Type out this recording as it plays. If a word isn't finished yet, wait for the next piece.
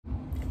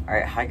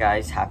Alright, hi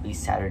guys, happy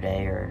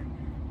Saturday,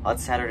 well,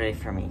 it's Saturday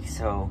for me.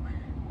 So,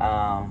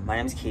 my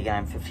name is Keegan,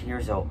 I'm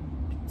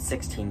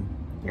 16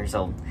 years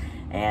old,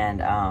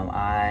 and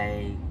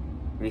I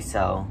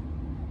resell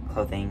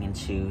clothing and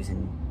shoes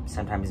and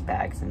sometimes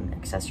bags and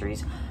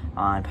accessories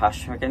on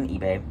Poshmark and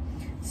eBay.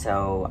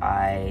 So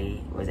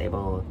I was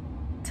able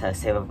to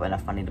save up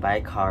enough money to buy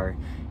a car,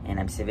 and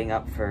I'm saving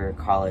up for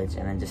college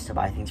and then just to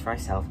buy things for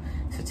myself.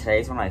 So today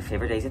is one of my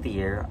favorite days of the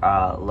year.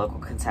 Local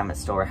Consignment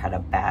Store had a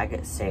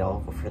bag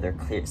sale for their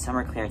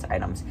summer clearance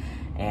items,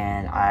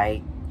 and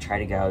I try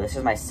to go. This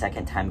is my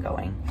second time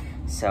going,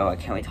 so I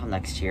can't wait till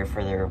next year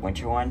for their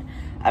winter one.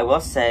 I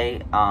will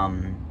say,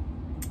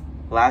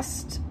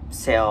 last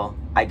sale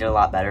I did a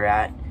lot better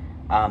at.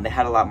 They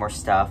had a lot more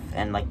stuff,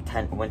 and like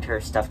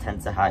winter stuff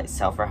tends to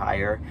sell for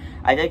higher.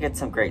 I did get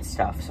some great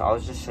stuff, so I'll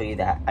just show you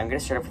that. I'm going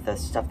to start off with the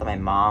stuff that my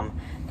mom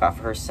got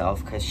for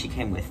herself because she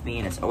came with me,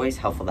 and it's always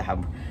helpful to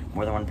have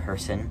more than one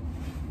person.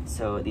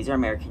 So these are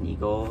American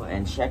Eagle,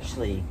 and she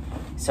actually,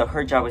 so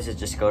her job was to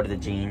just go to the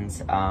jeans.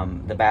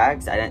 The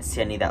bags, I didn't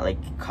see any that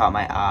like caught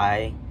my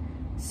eye,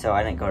 so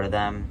I didn't go to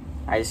them.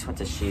 I just went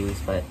to shoes,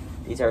 but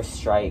these are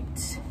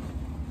striped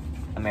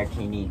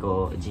American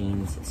Eagle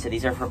jeans. So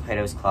these are for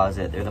Plato's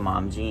Closet. They're the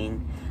mom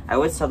jean. I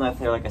would sell them if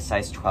they're like a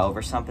size 12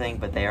 or something,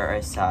 but they are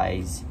a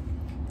size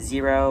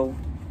 0.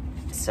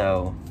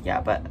 So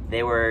yeah, but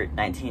they were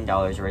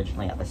 $19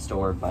 originally at the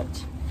store, but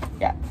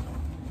yeah.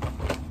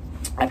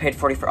 I paid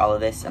 $40 for all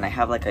of this, and I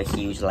have like a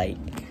huge like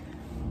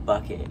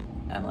bucket.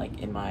 I'm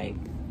like in my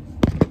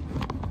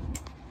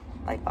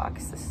light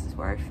box. This is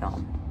where I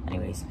film.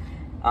 Anyways,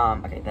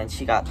 okay, then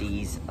she got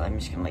these. I'm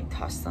just gonna like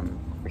toss them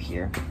over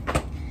here.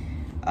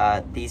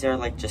 These are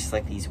like just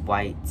like these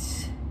white,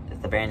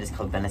 the brand is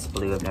called Venice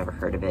Blue. I've never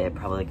heard of it,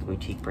 probably like a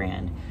boutique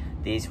brand.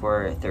 These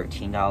were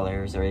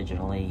 $13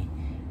 originally,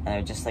 and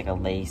they're just like a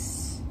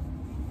lace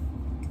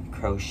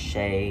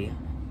crochet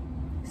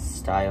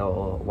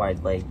style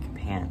wide leg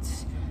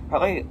pants.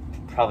 Probably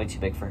too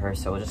big for her,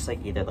 so we'll just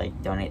like either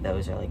like donate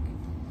those or like,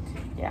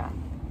 yeah.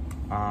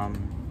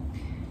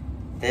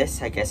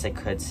 This I guess I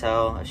could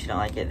sell if she don't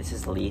like it. This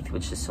is Leith,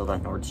 which is sold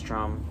at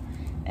Nordstrom,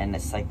 and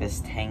it's like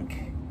this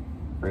tank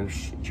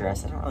ruche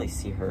dress. I don't really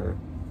see her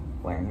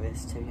wearing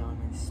this, to be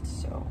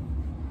honest, so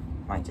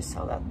I might just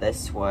sell that.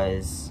 This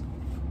was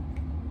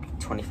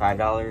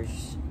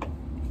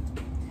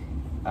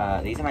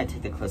 $25. These I might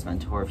take the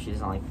Consignment Store if she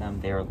doesn't like them.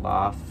 They're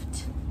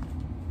Loft,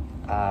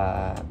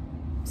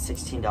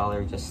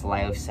 $16 just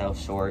lyocell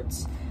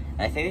shorts,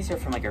 and I think these are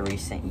from like a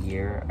recent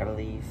year, I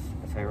believe,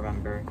 if I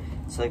remember.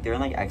 So like they're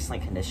in like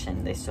excellent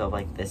condition. They still have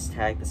like this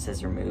tag that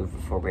says remove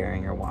before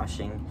wearing or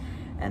washing,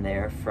 and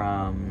they're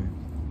from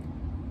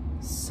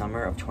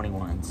summer of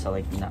 21, so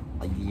like not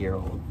like a year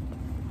old.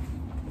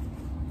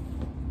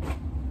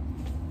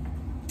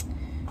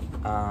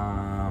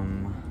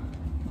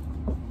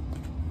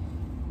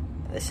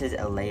 This is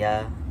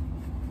Alea,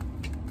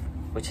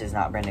 which is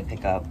not branded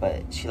pickup,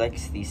 but she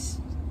likes these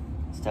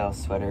style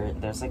sweater.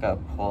 There's like a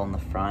pull in the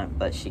front,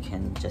 but she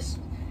can just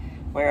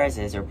wear as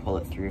is or pull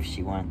it through if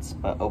she wants.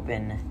 But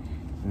open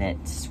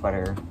knit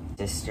sweater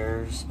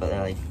sisters, but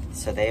they're like,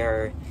 so they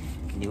are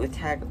new with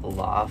tag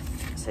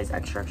Loft, size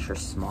extra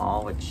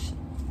small, which,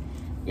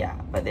 yeah,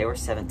 but they were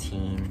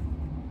 $17,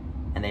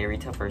 and they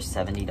retail for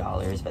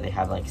 $70, but they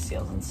have like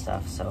sales and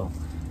stuff, so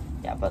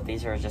yeah. But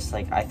these are just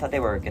like, I thought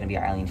they were gonna be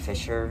Eileen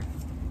Fisher,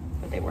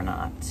 but they were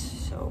not,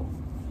 so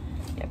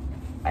yeah,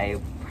 I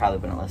probably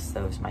wouldn't list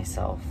those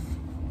myself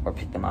or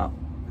pick them up.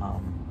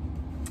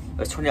 It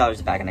was $20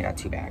 a bag, and I got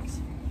 2 bags.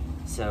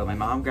 So my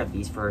mom grabbed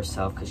these for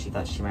herself because she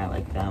thought she might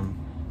like them,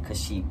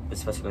 because she was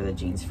supposed to go to the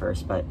jeans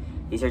first. But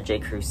these are J.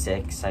 Crew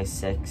 6, size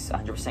 6,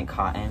 100%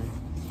 cotton,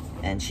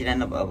 and she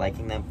ended up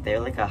liking them. They're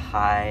like a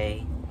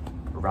high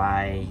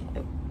rise.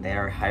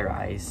 They're high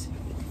rise,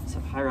 so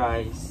high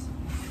rise,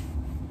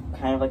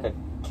 kind of like a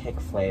kick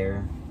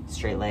flare,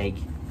 straight leg.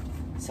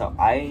 So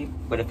I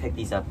would have picked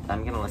these up.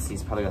 I'm gonna list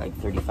these probably like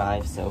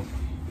 $35, so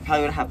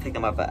probably wouldn't have picked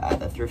them up at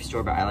the thrift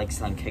store, but I like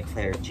selling kick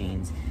flare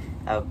jeans.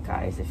 Oh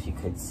guys, if you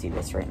could see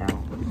this right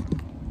now.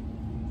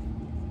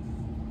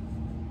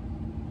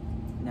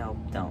 No,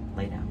 don't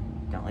lay down.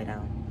 Don't lay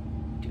down.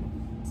 Dude,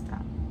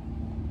 stop.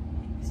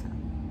 Stop.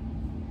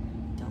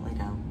 Don't lay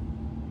down.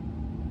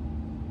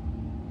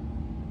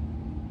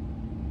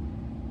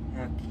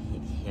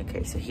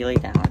 Okay, so he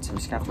laid down, so I'm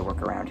just gonna have to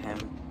work around him.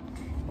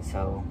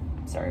 So,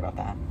 sorry about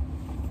that.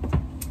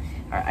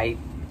 Alright, I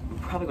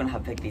probably wouldn't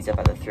have picked these up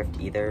at the thrift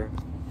either,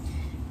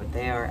 but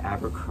they are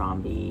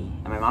Abercrombie.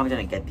 And my mom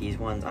didn't get these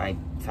ones. I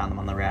found them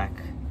on the rack.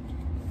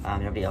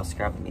 Nobody else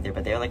grabbed them either,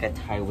 but they're like a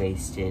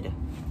tie-waisted,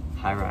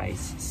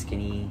 high-rise,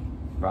 skinny,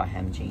 raw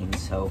hem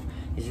jeans. So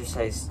these are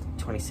size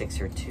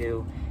 26 or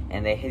 2,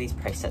 and they had these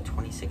priced at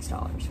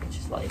 $26, which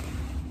is like,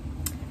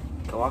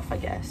 go off, I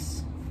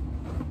guess.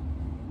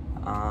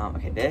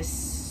 Okay,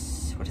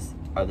 this, what is,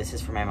 oh, this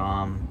is for my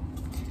mom.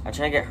 I'm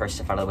trying to get her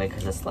stuff out of the way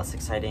because it's less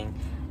exciting.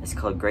 It's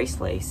called Grace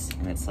Lace,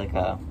 and it's like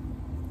a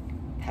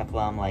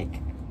peplum,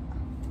 like,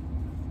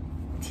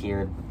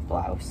 tiered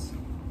blouse,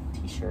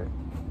 t-shirt.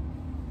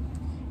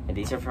 And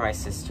these are for my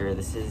sister.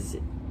 This is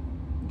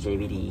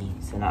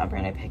JVD, so not a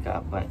brand I pick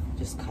up, but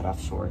just cut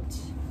off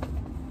shorts.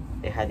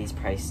 They had these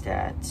priced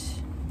at,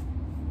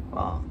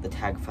 well, the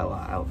tag fell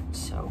out,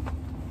 so.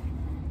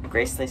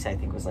 Grace Lace, I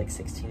think, was like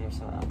 16 or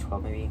so,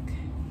 12 maybe.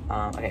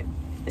 Okay,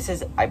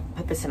 I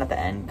put this in at the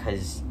end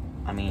because,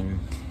 I mean,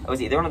 it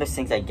was either one of those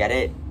things, I get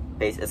it,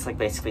 it's like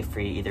basically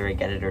free, either I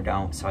get it or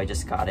don't, so I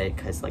just got it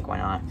because, like, why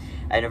not?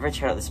 I never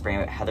tried out this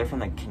brand, but Heather from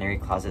the Canary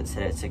Closet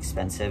said it's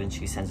expensive and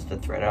she sends it to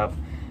ThredUp,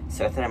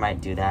 so I thought I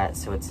might do that.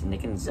 So it's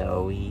Nick and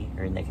Zoe.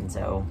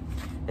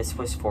 This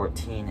was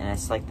 14, and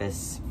it's like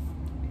this,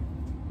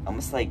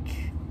 almost like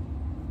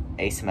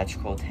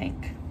asymmetrical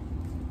tank,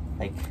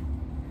 like,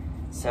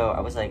 so I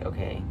was like,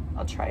 okay,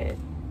 I'll try it.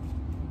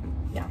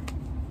 Yeah,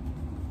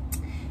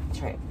 I'll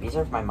try it. These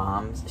are my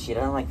mom's. She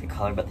doesn't like the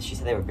color, but she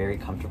said they were very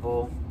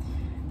comfortable.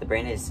 The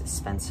brand is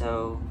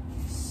Spenso,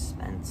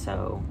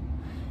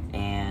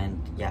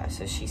 and yeah,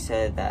 so she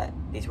said that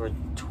these were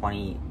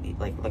 20,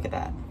 like, look at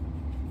that.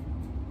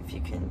 If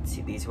you can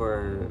see, these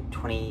were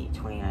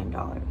 $29.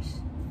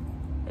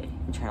 Okay,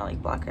 I'm trying to,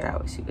 like, block it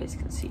out so you guys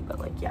can see, but,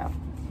 like, yeah,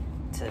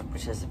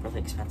 which is really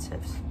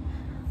expensive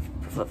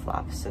for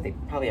flip-flops, so they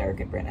probably are a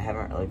good brand. I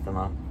haven't really looked them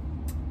up.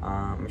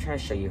 I'm trying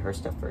to show you her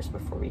stuff first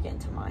before we get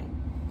into mine.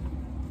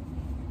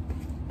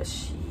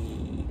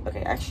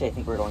 Okay, actually, I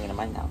think we're going into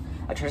mine now.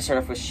 I'll try to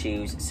start off with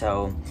shoes.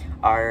 So,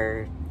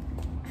 our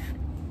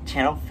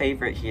channel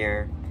favorite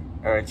here,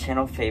 or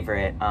channel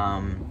favorite,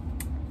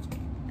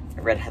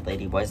 redhead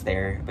lady was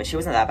there, but she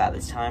wasn't that bad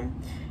this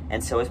time.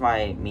 And so was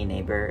my mean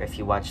neighbor, if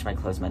you watched my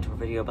closed mentor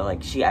video, but,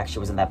 like, she actually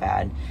wasn't that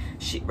bad.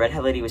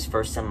 Redhead lady was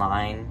first in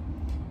line,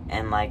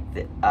 and, like,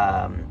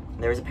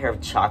 there was a pair of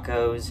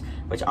Chacos,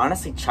 which,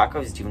 honestly,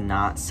 Chacos do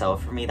not sell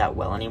for me that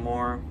well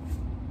anymore.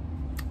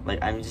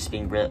 Like, I'm just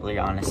being really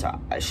honest. So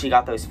she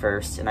got those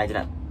first, and I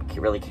didn't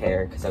really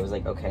care, because I was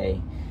like,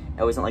 okay.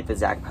 It wasn't like the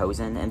Zach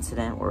Posen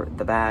incident, or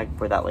the bag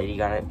where that lady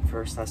got it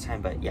first last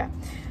time, but yeah.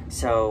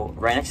 So,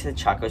 right next to the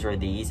Chacos were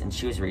these, and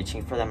she was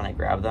reaching for them, and I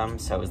grabbed them,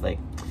 so I was like,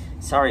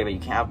 sorry, but you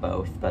can't have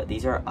both. But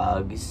these are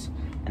Uggs,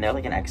 and they're,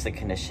 like, in excellent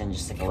condition,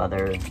 just like a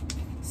leather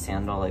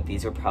sandal. Like,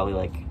 these were probably,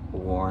 like,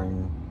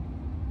 worn,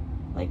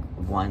 like,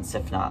 once,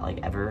 if not, like,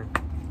 ever.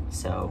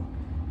 So,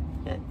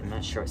 yeah, I'm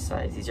not sure what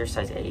size. These are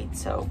size 8,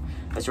 so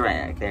those are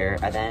right there.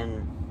 And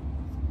then,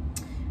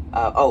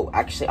 oh,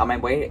 actually, on my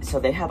way, so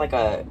they had, like,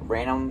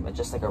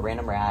 just like a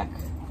random rack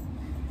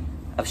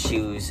of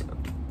shoes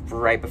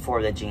right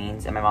before the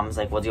jeans, and my mom was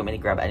like, well, do you want me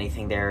to grab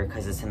anything there,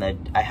 because it's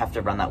I have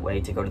to run that way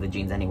to go to the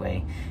jeans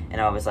anyway.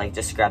 And I was like,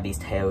 just grab these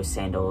Teo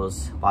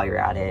sandals while you're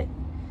at it.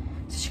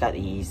 So she got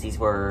these. They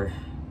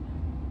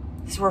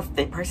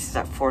priced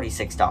at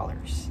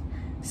 $46.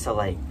 So,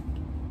 like,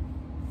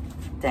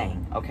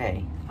 dang,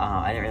 okay.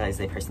 I didn't realize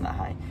they priced them that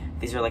high.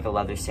 These are like a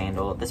leather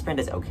sandal. This brand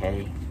is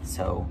okay,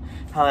 so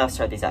probably I'll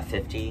start these at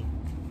 50.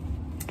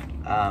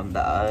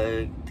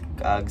 The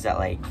Uggs at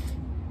like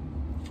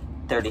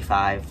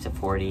 35 to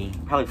 40,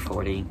 probably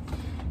 40.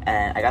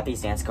 And I got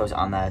these Danskos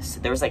on this.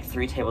 There was like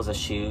 3 tables of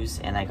shoes,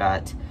 and I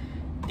got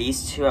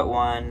these 2 at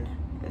one.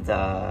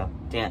 The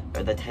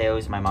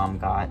Teos my mom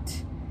got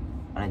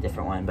on a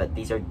different one, but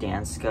these are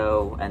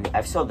Dansko, and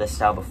I've sold this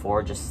style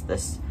before, just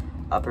this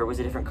upper was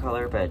a different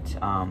color, but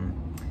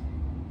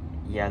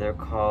yeah, they're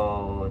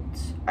called,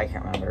 I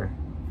can't remember,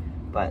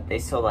 but they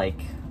sold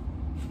like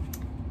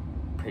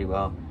pretty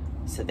well.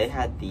 So they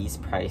had these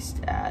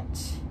priced at,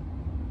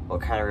 well,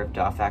 kind of ripped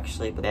off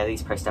actually, but they had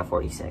these priced at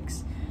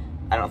 46.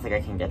 I don't think I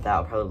can get that.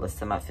 I'll probably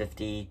list them at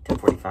 50 to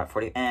 45,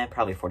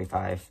 probably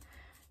 45.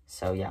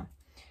 So yeah,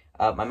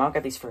 my mom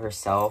got these for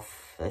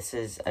herself. This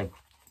is, I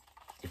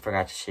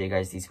forgot to show you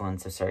guys these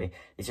ones, so sorry.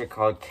 These are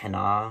called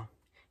Kanna,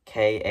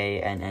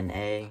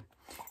 K-A-N-N-A. And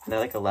they're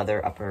like a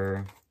leather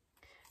upper.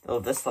 Oh,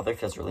 this leather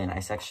feels really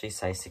nice, actually.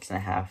 Size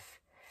 6.5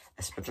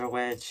 espadrille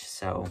wedge.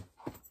 So,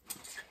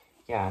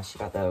 yeah, she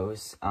got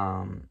those.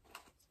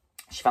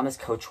 She found this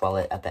Coach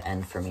wallet at the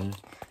end for me.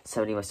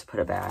 Somebody must have put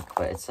it back,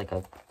 but it's like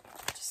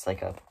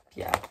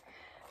yeah.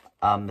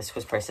 This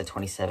was priced at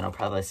 27. I'll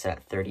probably list it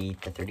at 30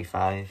 to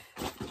 35.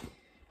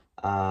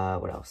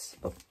 What else?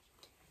 Oh,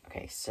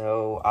 okay,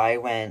 so I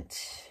went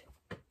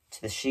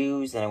to the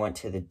shoes, then I went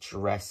to the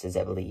dresses,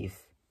 I believe.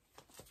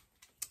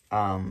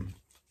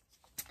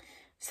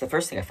 So the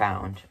first thing I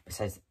found,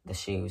 besides the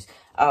shoes,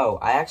 oh,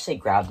 I actually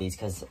grabbed these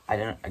because I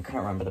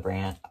couldn't remember the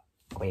brand.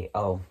 Wait,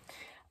 oh,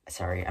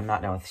 sorry, I'm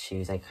not done with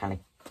shoes. I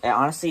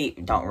honestly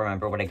don't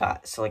remember what I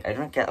got. So, like, I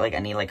don't get, like,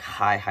 any, like,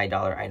 high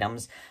dollar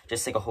items,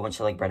 just, like, a whole bunch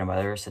of, like, bread and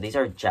butter. So these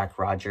are Jack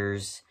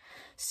Rogers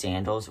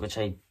sandals, which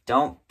I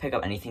don't pick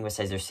up anything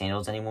besides their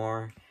sandals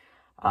anymore,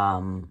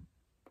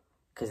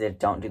 because they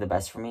don't do the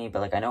best for me.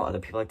 But, like, I know other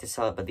people like to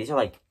sell it, but these are,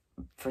 like,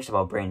 first of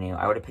all, brand new.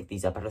 I would have picked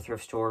these up at a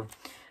thrift store,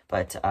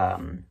 but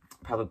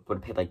probably would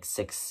have paid like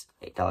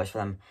 $8 for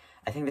them.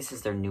 I think this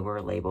is their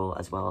newer label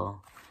as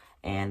well,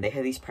 and they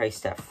had these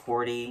priced at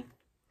 40,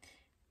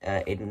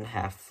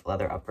 8.5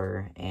 leather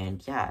upper,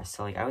 and yeah,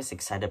 so like I was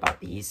excited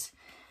about these.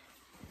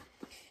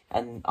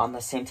 And on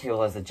the same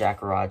table as the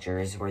Jack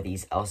Rogers were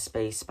these L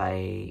Space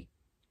by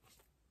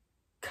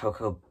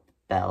Coco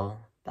Bella,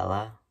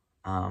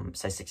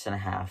 size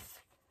 6.5,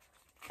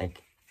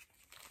 like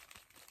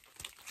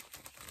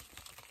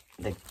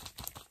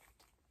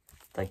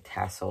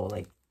tassel,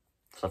 like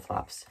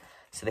flip-flops.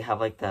 So they have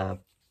like the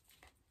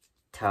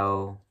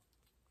toe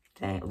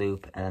thing,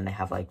 loop, and then they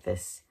have like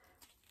this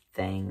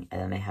thing,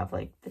 and then they have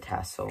like the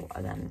tassel,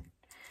 and then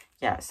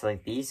yeah, so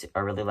like these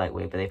are really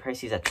lightweight, but they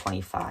price these at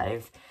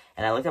 $25.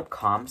 And I looked up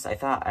comps.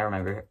 I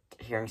remember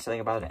hearing something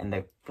about it, and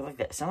they feel like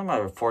that something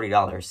about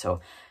 $40.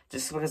 So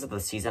just because of the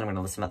season, I'm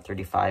gonna list them at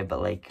 $35,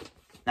 but like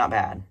not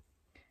bad.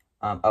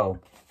 Oh,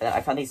 and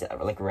I found these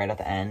like right at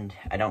the end.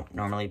 I don't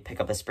normally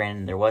pick up this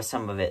brand. There was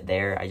some of it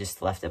there. I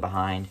just left it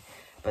behind.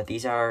 But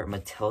these are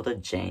Matilda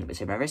Jane,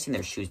 which I've never seen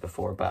their shoes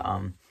before. But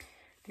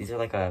these are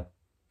like a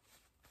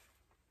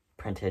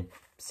printed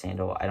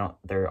sandal.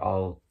 They're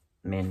all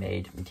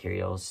man-made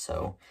materials.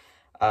 So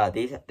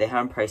they have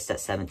them priced at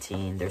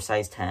 $17. They're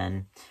size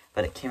 10,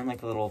 but it came in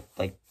like a little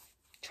like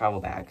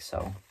travel bag.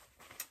 So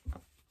I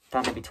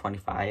thought maybe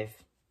 25.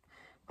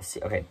 Let's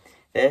see. Okay,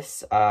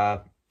 this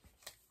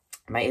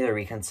might either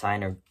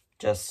reconsign or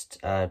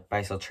just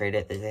buy sell trade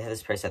it. They have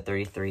this price at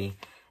 $33.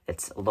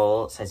 It's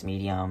Lowell size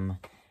medium,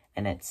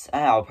 and it's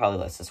I'll probably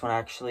list this one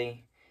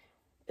actually.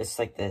 It's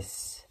like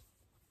this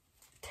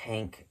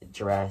tank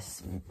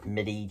dress,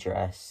 midi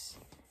dress,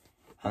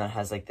 and it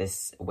has like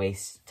this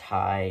waist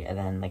tie and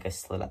then like a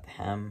slit at the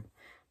hem.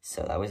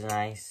 So that was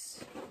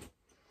nice.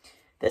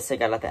 This I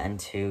got at the end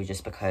too,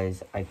 just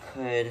because I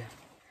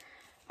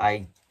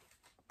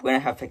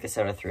wouldn't have picked this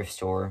out at a thrift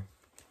store,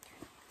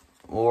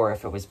 or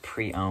if it was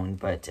pre-owned,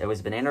 but it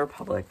was Banana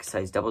Republic,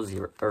 size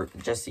 00, or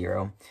just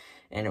 0,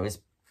 and it was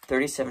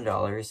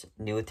 $37,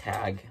 new with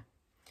tag.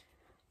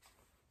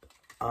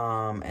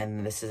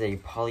 And this is a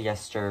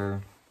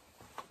polyester,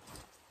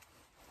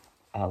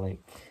 like,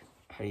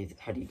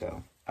 how do you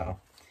go? Oh,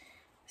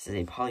 this is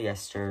a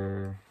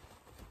polyester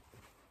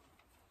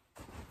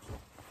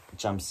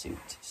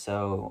jumpsuit.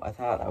 So I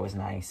thought that was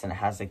nice, and it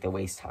has like the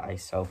waist tie,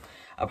 so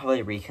I'll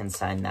probably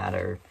reconsign that,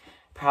 or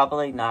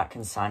probably not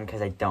consign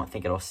because I don't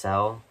think it'll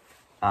sell.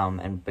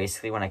 And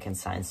basically when I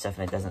consign stuff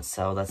and it doesn't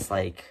sell, that's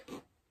like,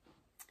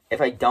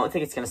 if I don't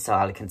think it's going to sell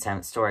out of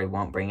Consignment Store, I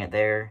won't bring it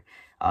there.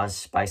 I'll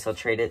just buy sell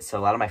trade it. So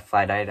a lot of my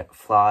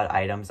flawed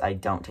items, I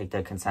don't take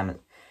to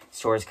Consignment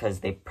Stores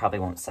because they probably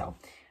won't sell.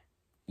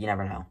 You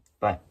never know.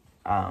 But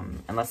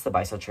unless the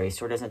buy sell trade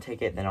store doesn't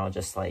take it, then I'll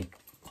just like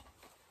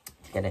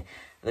get it.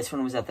 This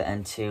one was at the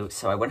end too,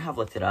 so I wouldn't have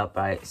looked it up,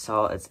 but I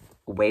saw it's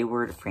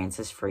Wayward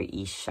Francis for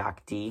E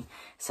Shakti,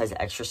 size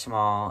extra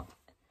small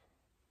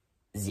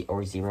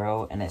or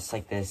 0, and it's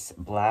like this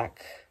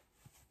black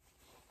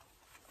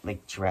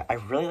like dress. I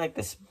really like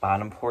this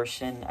bottom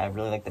portion. I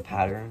really like the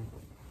pattern.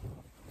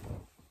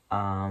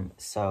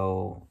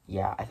 So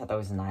yeah, I thought that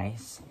was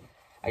nice.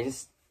 I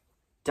just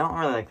don't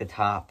really like the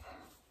top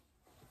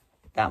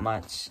that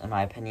much in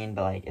my opinion,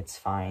 but like it's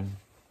fine.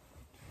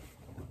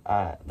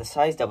 The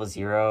size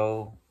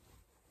 00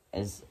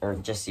 is, or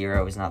just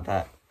 0, is not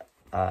that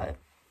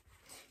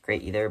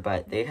great either,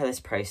 but they have this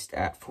priced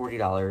at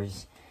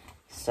 $40.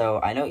 So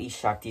I know East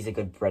Shakti is a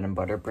good bread and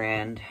butter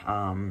brand.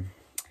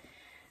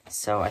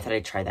 So I thought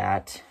I'd try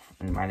that,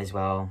 and might as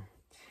well.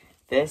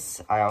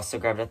 This I also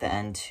grabbed at the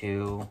end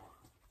too.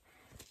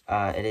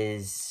 It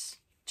is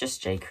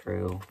just J.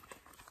 Crew,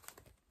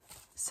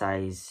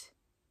 size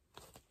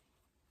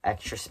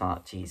extra small.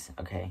 Jeez,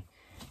 okay.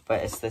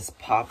 But it's this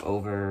pop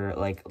over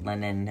like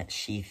linen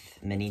sheath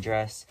mini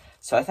dress.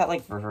 So I thought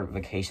like for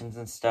vacations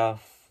and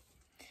stuff,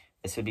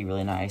 this would be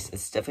really nice.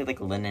 It's definitely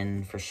like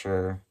linen for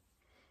sure.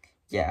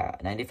 Yeah,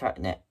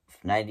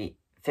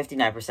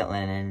 59%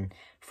 linen,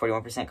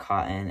 41%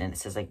 cotton, and it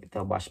says like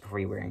they'll wash before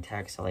you wearing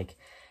tag. So like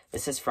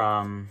this is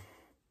from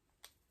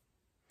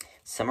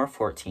summer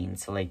 14.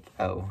 So like,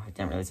 oh, I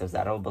didn't realize it was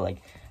that old, but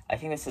like I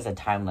think this is a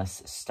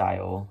timeless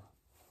style.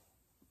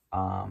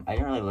 I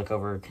didn't really look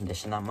over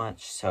condition that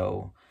much,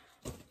 so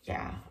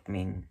yeah, I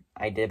mean,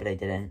 I did, but I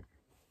didn't.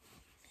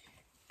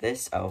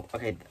 This, oh,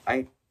 okay,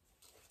 I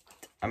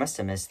must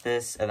have missed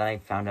this, and then I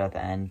found out at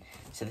the end.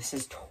 So this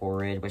is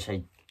Torrid, which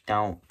I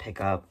don't pick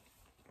up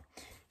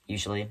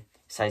usually,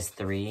 size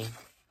 3,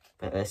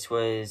 but this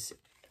was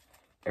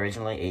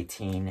originally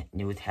 18,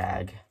 new with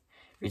tag,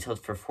 retailed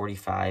for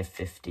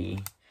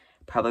 $45.50.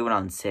 Probably went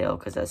on sale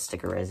because that's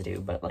sticker residue,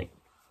 but like,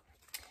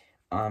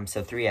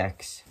 so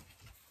 3X.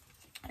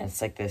 And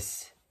it's like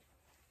this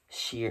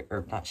sheer,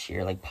 or not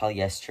sheer, like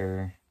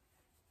polyester,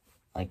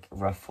 like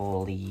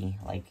ruffly,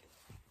 like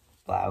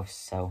blouse.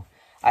 So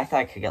I thought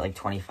I could get like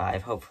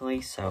 25,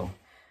 hopefully. So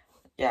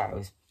yeah, I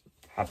was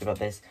happy about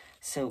this.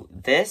 So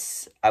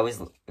this,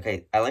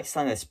 okay, I like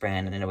selling this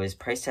brand, and it was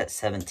priced at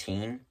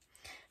 17.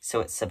 So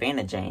it's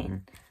Savannah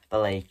Jane,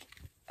 but like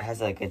it has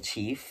like a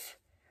chief.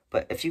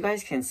 But if you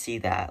guys can see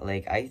that,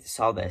 like I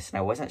saw this and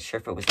I wasn't sure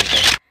if it was like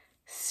a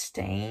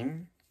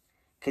stain.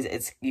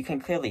 Because you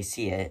can clearly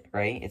see it,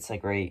 right? It's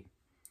like right,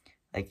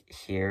 like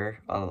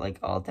here,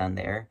 all down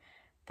there.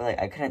 But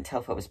like I couldn't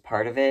tell if it was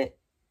part of it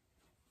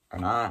or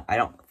not. I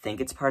don't think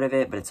it's part of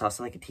it, but it's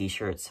also like a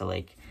t-shirt. So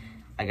like,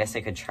 I guess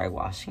I could try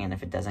washing it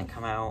if it doesn't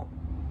come out.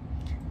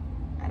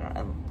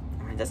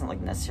 It doesn't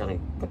like necessarily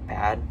look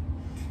bad.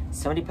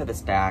 Somebody put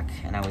this back,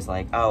 and I was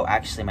like, oh,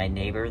 actually my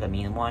neighbor, the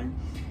mean one,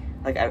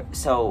 like,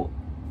 so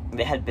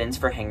they had bins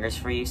for hangers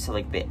for you, so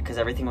like, because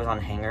everything was on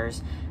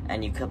hangers,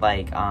 and you could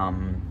like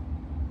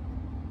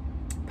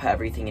put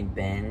everything in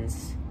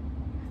bins.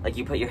 Like,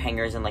 you put your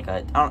hangers in like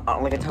a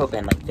like a tote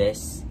bin like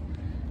this.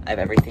 I have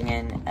everything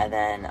in, and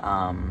then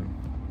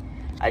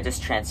I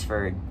just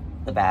transferred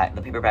the bag.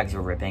 The paper bags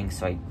were ripping,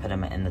 so I put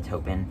them in the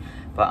tote bin.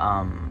 But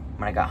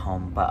when I got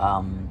home,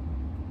 but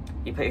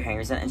you put your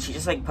hangers in, and she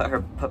just like put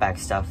her put back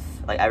stuff.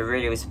 Like,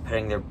 everybody was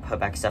putting their put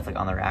back stuff like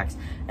on the racks,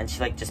 and she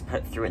like just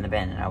threw it in the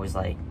bin, and I was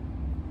like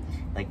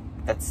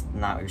that's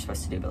not what you're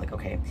supposed to do, but like,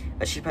 okay.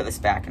 But she put this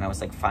back, and I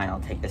was like, fine,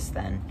 I'll take this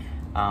then.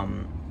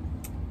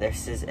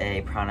 This is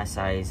a Prana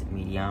size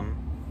medium,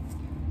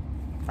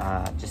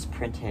 just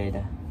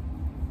printed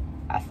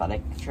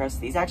athletic dress.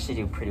 These actually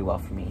do pretty well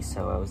for me,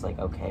 so I was like,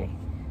 okay.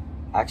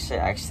 Actually,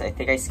 I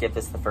think I skipped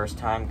this the first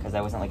time because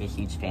I wasn't like a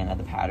huge fan of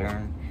the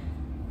pattern.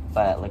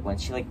 But like, when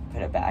she like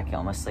put it back, it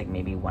almost like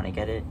made me want to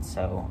get it,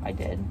 so I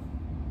did.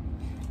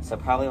 So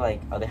probably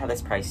like, oh, they have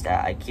this priced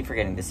at, I keep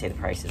forgetting to say the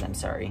prices, I'm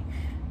sorry.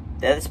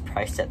 They have this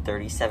priced at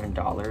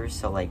 $37,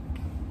 so like,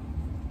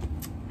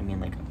 I mean,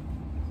 like,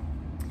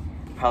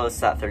 probably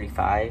it's at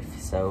 $35.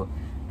 So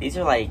these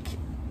are like,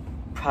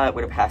 probably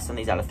would have passed on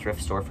these at a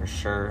thrift store for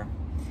sure.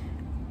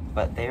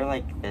 But they're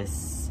like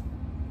this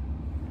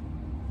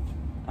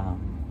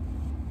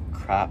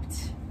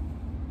cropped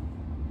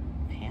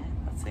pant.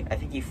 That's like, I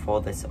think you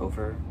fold this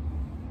over.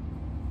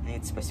 I think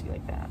it's supposed to be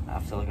like that. I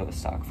have to look at the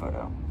stock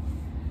photo.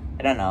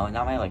 I don't know,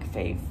 not my like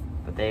fave,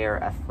 but they are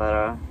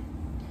Athleta,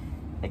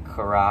 like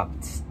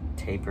cropped,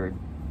 tapered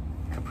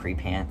capri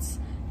pants.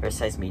 They're a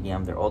size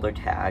medium. They're older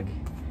tag.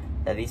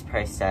 These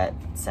priced at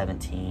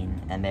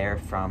 $17, and they're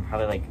from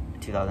probably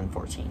like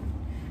 2014.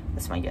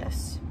 That's my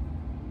guess.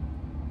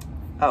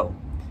 Oh,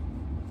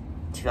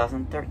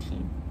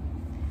 2013.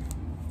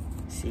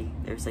 See,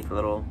 there's like a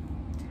little,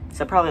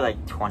 so probably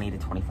like 20 to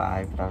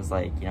 25, but I was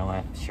like, you know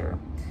what, sure.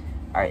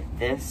 All right,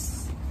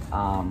 this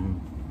are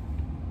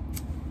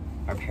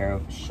a pair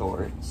of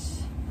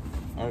shorts.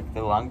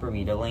 The long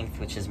Bermuda length,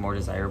 which is more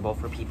desirable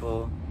for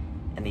people.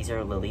 And these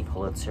are Lily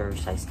Pulitzer,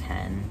 size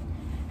 10.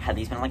 Had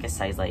these been like a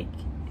size like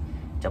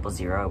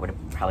 00, I would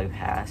have probably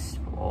passed.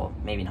 Well,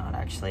 maybe not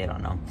actually, I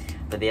don't know.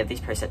 But they have these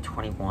priced at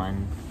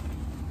 21.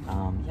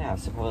 Yeah,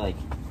 so probably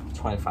like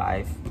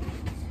 25.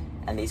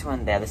 And these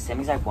ones, they have the same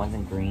exact ones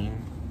in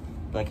green.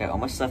 But like, I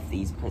almost left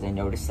these because I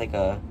noticed like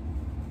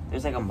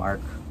there's like a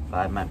mark, but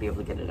I might be able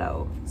to get it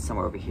out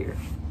somewhere over here.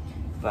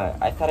 But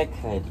I thought I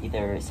could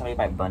either, somebody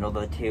might bundle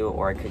the two,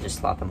 or I could just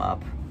slot them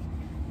up.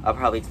 I'll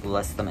probably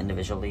list them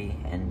individually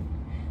and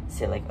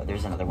say like, oh,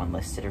 there's another one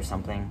listed or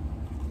something.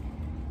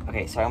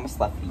 Okay, so I almost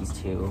left these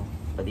two,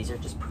 but these are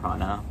just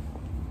Prana.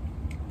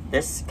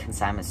 This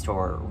Consignment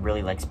Store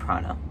really likes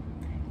Prana.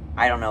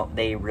 I don't know,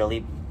 they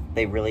really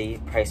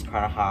price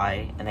Prana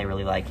high, and they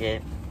really like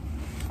it.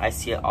 I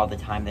see it all the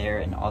time there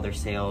in all their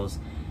sales.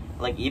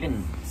 Like,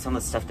 even some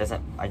of the stuff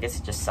doesn't, I guess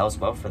it just sells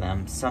well for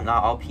them. Some,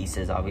 not all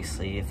pieces,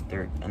 obviously, if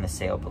they're in the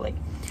sale, but like,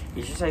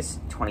 these are size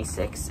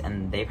 26,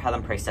 and they've had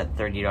them priced at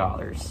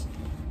 $30.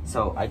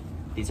 So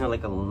these are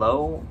like a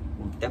low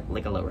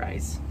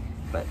rise,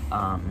 but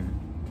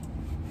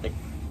like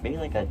maybe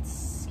like a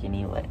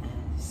skinny,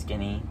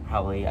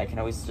 probably. I can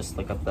always just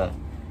look up the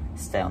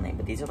style name,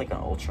 but these are like an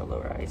ultra low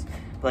rise.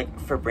 But like,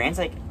 for brands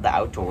like the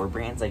outdoor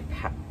brands like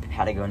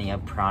Patagonia,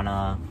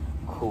 Prana,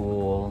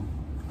 Cool,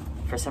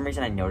 for some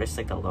reason I noticed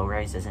like the low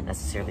rise doesn't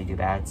necessarily do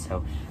bad.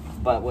 So,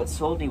 but what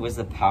sold me was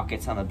the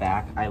pockets on the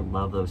back. I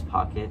love those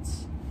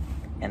pockets,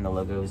 and the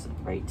logo's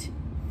right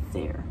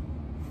there.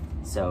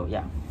 So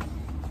yeah,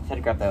 I had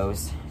to grab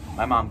those.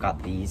 My mom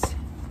got these.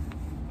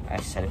 I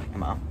just had to pick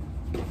them up.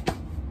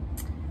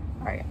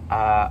 All right,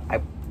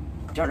 I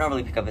don't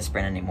normally pick up this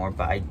brand anymore,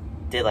 but I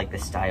did like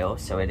this style.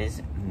 So it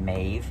is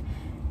Maeve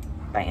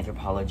by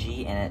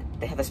Anthropologie, and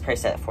they have this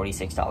price at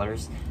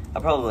 $46.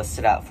 I'll probably list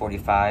it at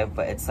 $45,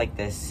 but it's like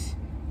this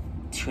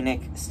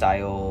tunic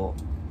style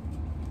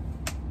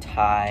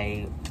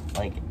tie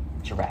like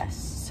dress.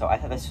 So I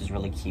thought this was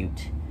really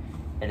cute.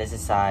 It is a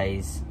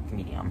size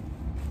medium.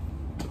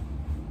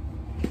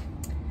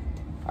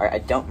 All right, I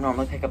don't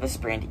normally pick up this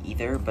brand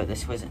either, but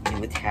this was new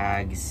with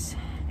tags,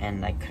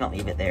 and I couldn't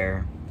leave it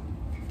there.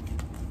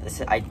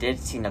 I did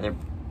see another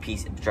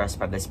piece of dress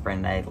by this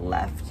brand I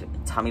left.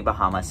 Tommy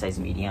Bahama, size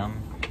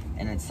medium,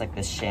 and it's like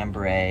this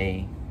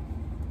chambray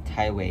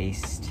tie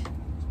waist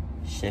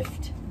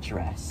shift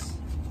dress.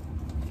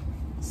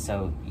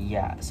 So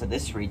yeah, so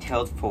this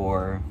retailed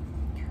for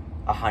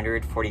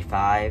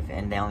 $145,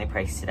 and they only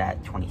priced it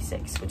at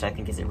 $26, which I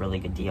think is a really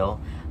good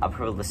deal. I'll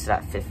probably list it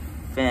at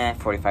 $45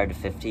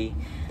 to $50.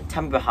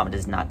 Tommy Bahama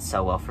does not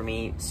sell well for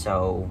me,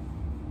 so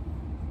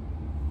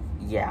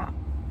yeah.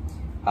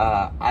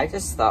 I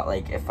just thought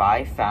like, if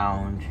I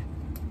found,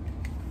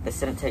 this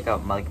didn't take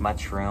up like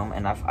much room,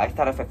 and I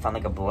thought if I found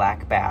like a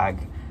black bag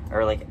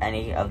or like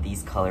any of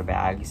these color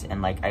bags,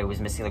 and like I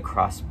was missing the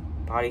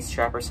crossbody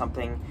strap or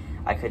something,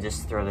 I could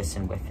just throw this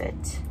in with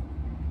it.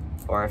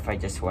 or if I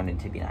just wanted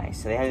to be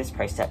nice. So they had this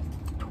priced at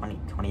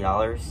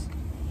 $20.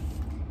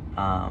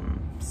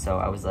 So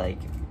I was like,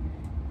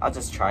 I'll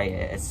just try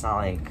it. It's not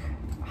like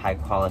high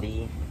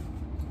quality.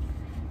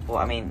 Well,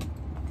 I mean,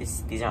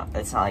 these aren't,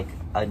 it's not like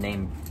a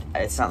name,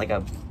 it's not like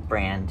a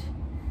brand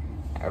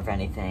or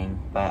anything,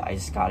 but I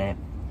just got it.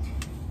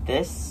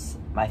 This,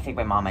 I think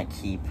my mom might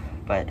keep,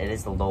 but it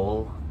is the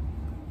Lowell,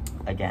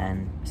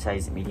 again,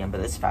 size medium,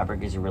 but this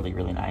fabric is really,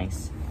 really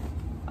nice.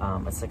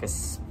 It's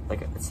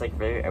it's like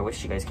very, I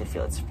wish you guys could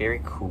feel it. It's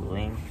very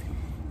cooling.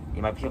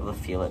 You might be able to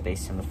feel it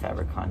based on the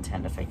fabric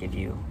content if I give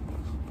you,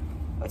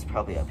 it's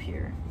probably up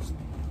here.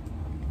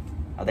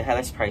 They had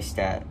this priced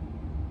at,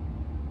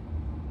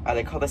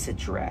 they call this a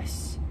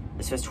dress.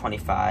 This was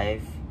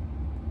 $25,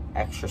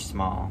 extra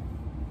small.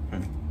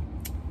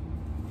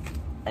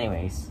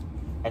 Anyways,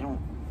 I don't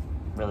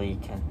really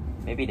can,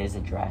 maybe it is a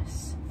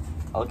dress.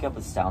 I'll look up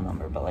the style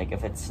number, but like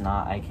if it's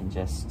not, I can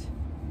just,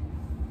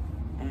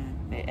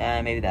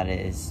 maybe that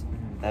is,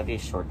 that'd be a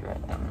short dress,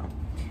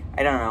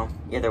 I don't know,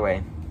 either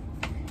way.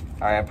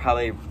 Alright, I'll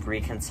probably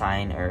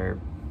reconsign or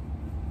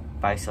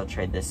buy, sell,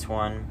 trade this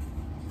one.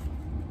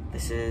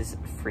 This is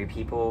Free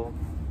People.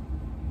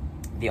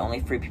 The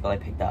only Free People I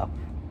picked up.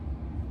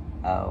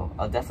 Oh,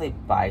 I'll definitely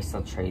buy,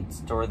 sell, trade,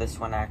 store this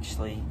one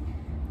actually.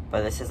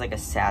 But this is like a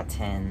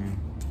satin,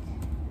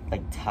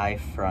 like tie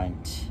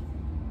front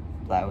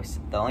blouse.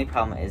 The only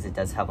problem is it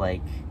does have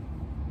like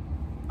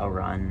a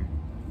run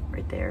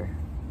right there.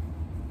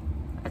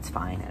 That's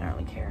fine, I don't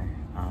really care.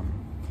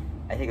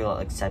 I think they'll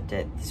accept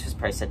it. This was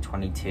priced at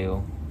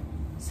 $22.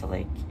 So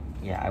like,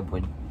 yeah, I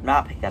would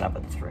not pick that up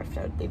at the thrift.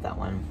 I would leave that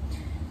one.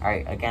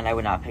 Alright, again, I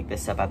would not pick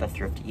this up at the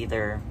thrift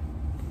either.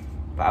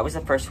 But I was the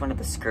first one of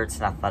the skirts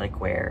and athletic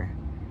wear.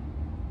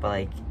 But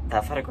like, the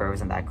athletic wear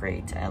wasn't that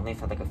great. I only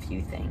found like a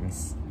few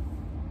things.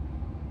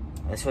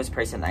 This was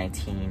priced at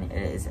 $19.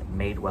 It is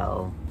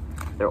Madewell.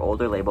 Their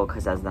older label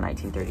because that's the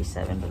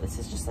 1937. But this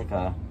is just like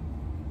a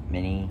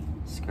mini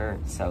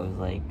skirt. So I was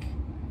like,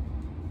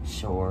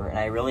 sure. And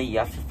I really, you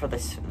have to, for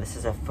this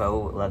is a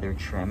faux leather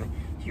trim.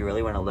 You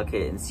really want to look at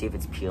it and see if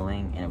it's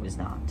peeling, and it was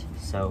not.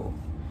 So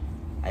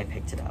I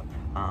picked it up.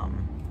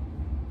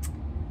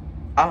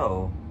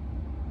 Oh,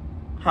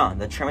 huh,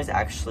 the trim is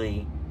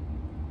actually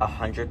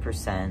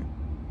 100%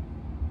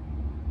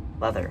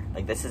 leather.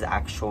 Like, this is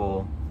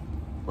actual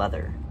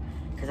leather.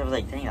 Because I was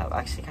like, dang, it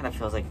actually kind of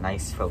feels like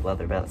nice faux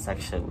leather, but it's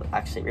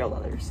actually real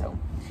leather. So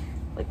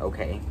like,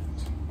 okay.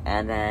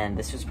 And then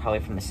this was probably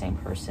from the same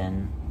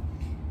person.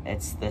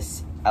 It's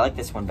this, I like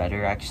this one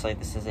better actually.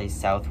 This is a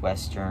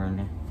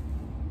Southwestern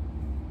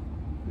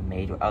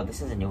Madewell. Oh,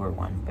 this is a newer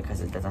one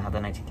because it doesn't have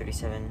the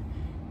 1937.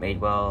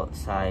 Madewell,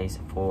 size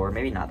 4,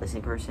 maybe not the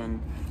same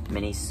person.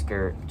 Mini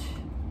skirt.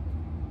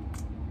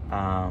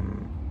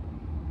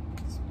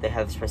 They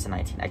have this price at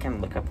 19. I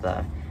can look up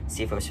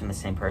see if it was from the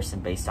same person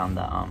based on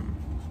the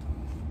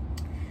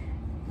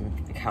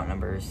account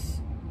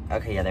numbers.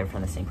 Okay, yeah, they're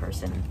from the same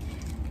person.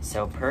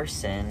 So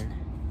person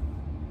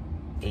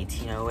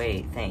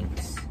 1808,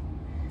 thanks.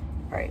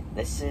 Alright,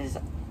 this is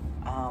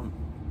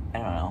I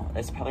don't know,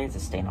 this probably has a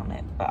stain on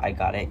it, but I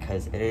got it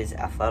because it is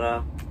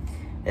Athleta.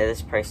 It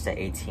is priced at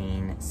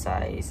 18,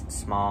 size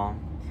small,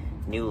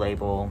 new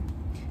label,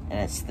 and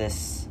it's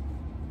this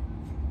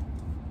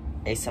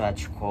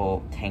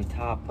asymmetrical tank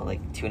top, but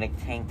like tunic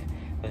tank.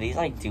 But these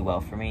like do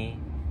well for me.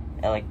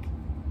 I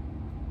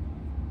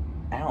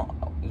don't,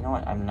 you know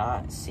what, I'm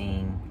not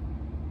seeing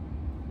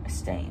a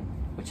stain,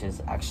 which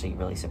is actually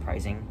really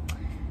surprising.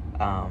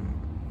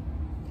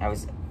 I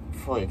was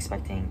fully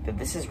expecting that.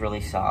 This is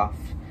really soft.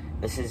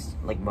 This is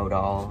like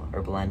modal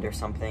or blend or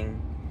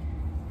something.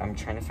 I'm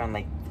trying to find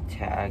like the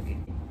tag.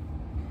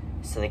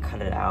 So they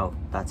cut it out.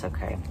 That's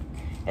okay.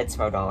 It's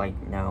modal, I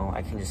know.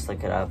 I can just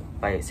look it up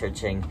by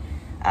searching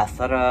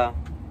Athleta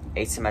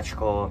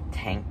asymmetrical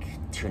tank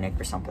tunic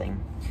or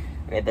something.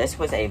 Okay, this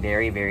was a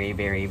very, very,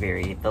 very,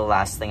 very, the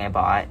last thing I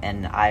bought,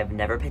 and I've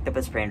never picked up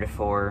this brand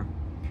before.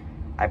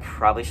 I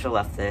probably should have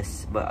left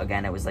this, but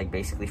again, it was like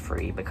basically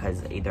free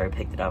because either I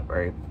picked it up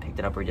or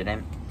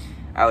didn't.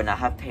 I would not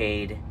have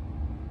paid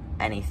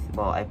anything.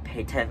 Well, I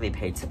technically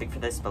paid something for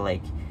this, but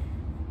like,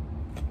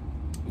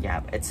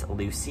 yeah, it's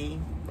Lucy,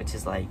 which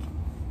is like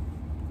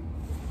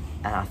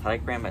an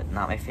athletic brand, but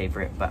not my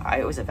favorite. But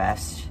it was a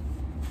vest,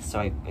 so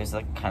it was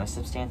like kind of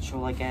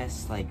substantial, I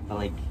guess. Like, but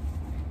like,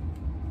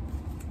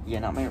 yeah,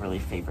 not my really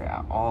favorite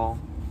at all.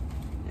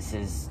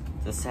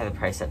 This had the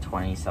price at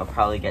 20, so I'll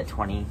probably get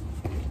 20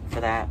 for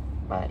that,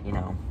 but you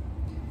know.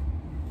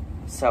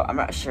 So I'm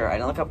not sure. I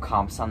didn't look up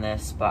comps on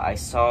this, but I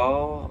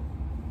saw.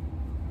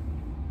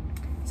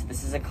 So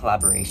this is a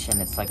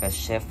collaboration. It's like a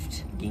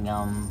shift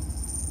gingham,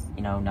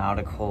 you know,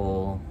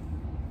 nautical,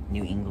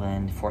 New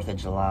England, 4th of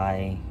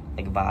July,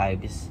 like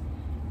vibes.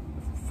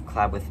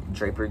 Collab with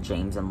Draper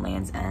James and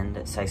Land's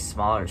End. Size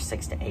small or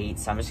 6 to 8.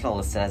 So I'm just gonna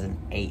list it as an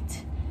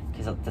 8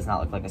 because it does not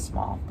look like a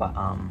small. But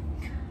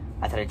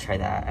I thought I'd try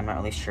that. I'm not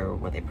really sure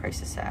what they price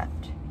this at.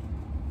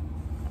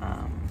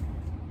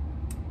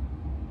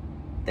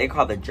 They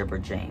call it Draper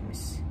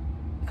James.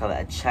 They call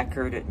it a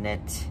checkered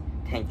knit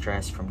tank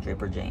dress from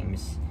Draper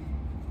James.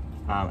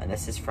 And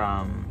this is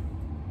from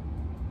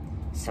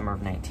summer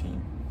of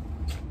 19.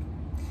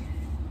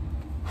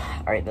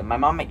 Alright, then my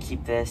mom might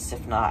keep this.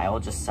 If not, I will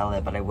just sell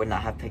it, but I would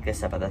not have picked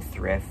this up at the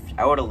thrift.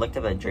 I would have looked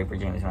up at Draper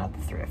James when at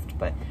the thrift,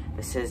 but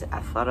this is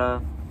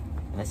Athleta,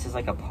 and this is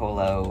like a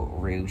polo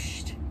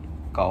ruched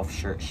golf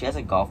shirt. She has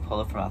a golf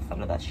polo from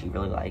Athleta that she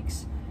really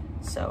likes,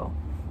 so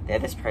they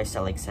had this priced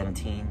at like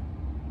 17.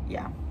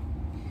 Yeah.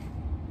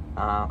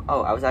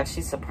 Oh, I was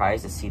actually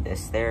surprised to see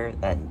this there,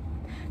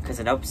 because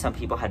I know some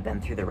people had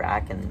been through the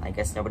rack, and I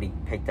guess nobody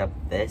picked up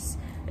this.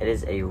 It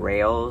is a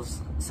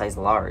Rails size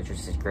large, which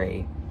is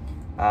great.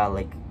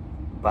 Like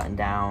button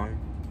down,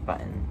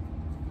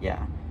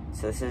 yeah.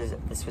 So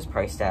this was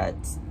priced at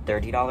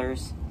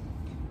 $30,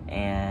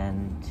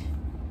 and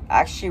I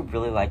actually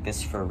really like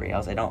this for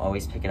Rails. I don't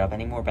always pick it up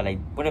anymore, but I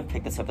would have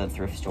picked this up at the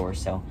thrift store,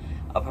 so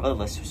I'll probably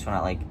list this one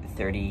at like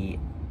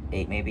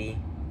 38 maybe.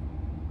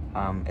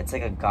 It's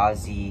like a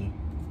gauzy.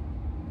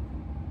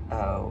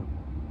 Oh,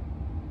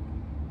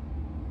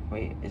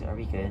 wait, are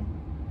we good?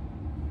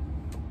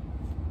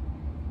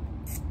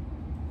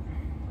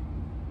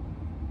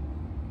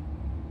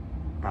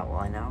 Oh, well,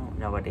 I know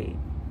nobody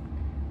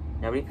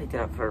picked it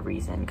up for a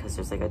reason, because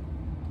there's like a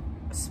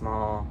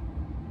small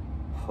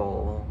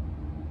hole.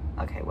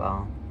 Okay,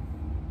 well,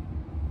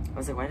 I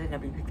was like, why did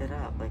nobody pick that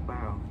up? Like,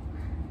 wow.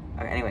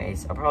 Okay,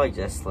 anyways, I'll probably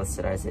just list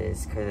it as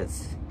is, because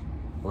it's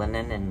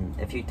linen, and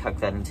if you tuck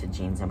that into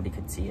jeans, nobody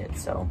could see it.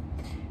 So,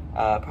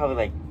 probably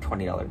like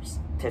 $20,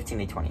 15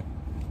 to 20. All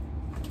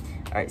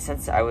right,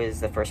 since I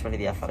was the first one to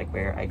the athletic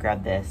wear, I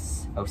grabbed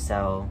this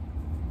Resell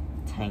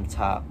tank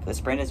top.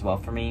 This brand is well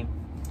for me.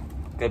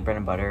 Good bread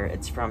and butter.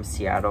 It's from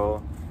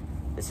Seattle.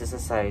 This is a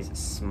size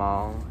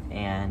small,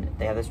 and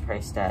they have this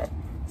priced at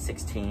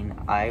 16.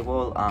 I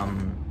will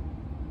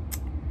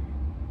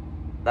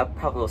that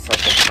probably will sell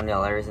for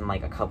 $20 in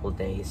like a couple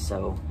days,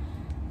 so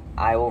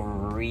I will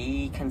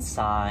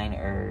reconsign,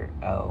 or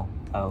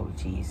oh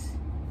geez,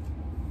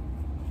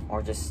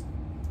 or just,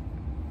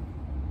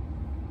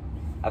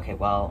 okay,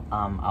 well,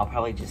 I'll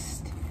probably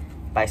just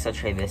buy, sell,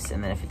 trade this,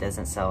 and then if it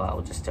doesn't sell,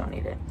 I'll just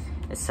donate it.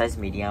 It's size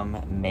medium,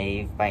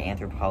 Maeve by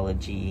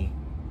Anthropology,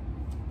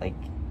 like,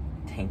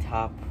 tank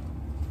top.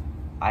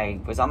 I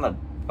was on the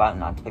button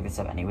not to pick this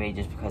up anyway,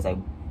 just because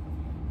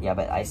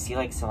but I see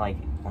like some like,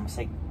 almost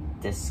like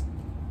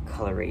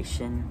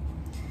discoloration.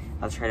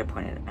 I'll try to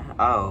point it out.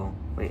 Oh,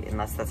 wait,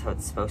 unless that's how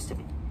it's supposed to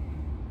be.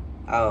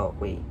 Oh,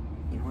 wait,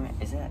 you know what,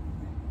 is it?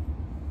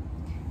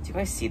 Do you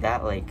guys see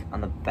that, like, on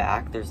the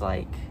back, there's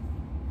like,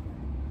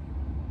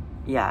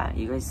 yeah,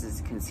 you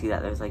guys can see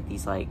that there's like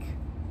these like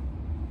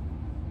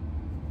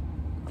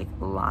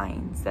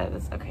lines that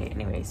is, okay,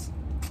 anyways,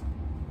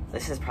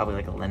 this is probably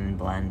like a linen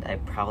blend. I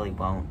probably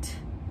won't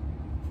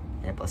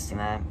end up listing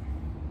that.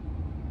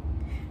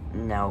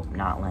 Nope,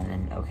 not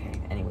linen.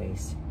 Okay,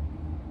 anyways,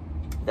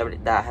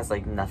 that has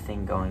like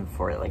nothing going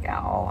for it like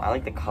at all. I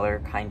like the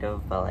color kind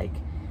of, but like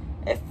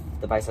if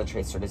the buy sell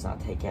trade store does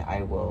not take it,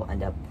 I will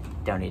end up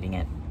donating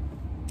it.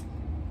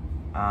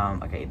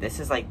 Okay, this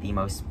is like the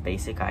most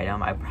basic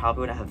item. I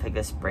probably would have picked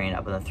this brand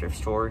up in the thrift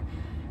store,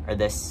 or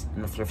this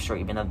in the thrift store,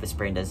 even though this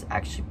brand does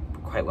actually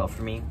quite well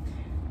for me,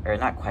 or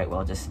not quite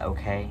well, just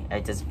okay.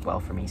 It does well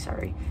for me,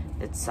 sorry.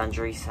 It's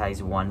Sundry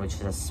size 1, which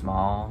is a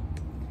small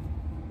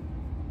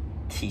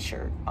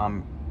t-shirt.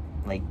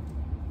 Like,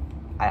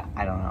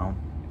 I don't know,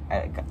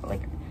 I got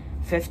like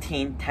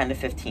 10 to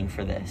 15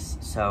 for this,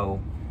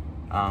 so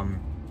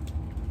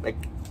like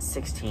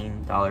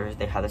 $16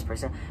 they have this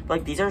price. But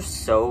like, these are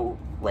so,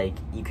 like,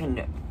 you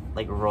can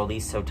like roll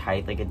these so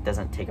tight, like it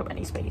doesn't take up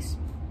any space.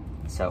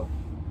 So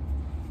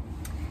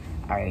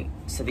alright,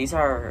 so these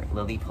are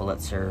Lily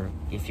Pulitzer,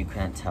 if you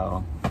couldn't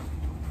tell.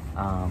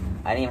 I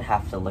didn't even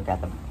have to look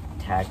at the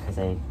tag,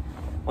 because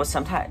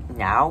sometimes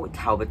now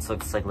Talbot's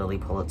looks like Lily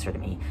Pulitzer to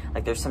me.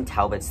 Like, there's some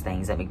Talbot's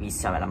things that make me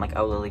so mad. I'm like,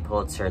 oh, Lily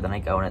Pulitzer, then I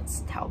go and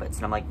it's Talbot's,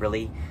 and I'm like,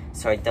 really?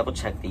 So I double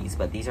checked these,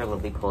 but these are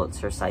Lily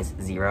Pulitzer size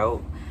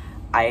 0.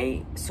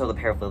 I sold a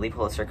pair of Lily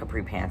Pulitzer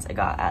capri pants I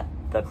got at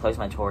the Close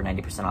My Tour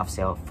 90% off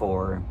sale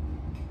for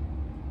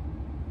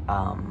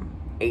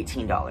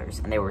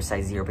 $18, and they were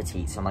size 0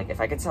 petite. So I'm like,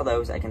 if I could sell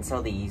those, I can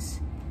sell these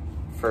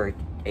for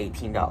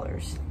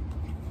 $18.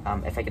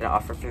 If I get an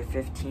offer for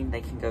 $15,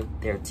 they can go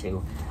there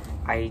too.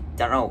 I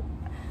don't know,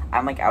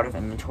 I'm like out of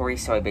inventory,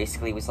 so I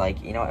basically was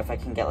like, you know, if I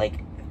can get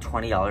like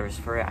 $20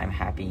 for it, I'm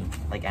happy.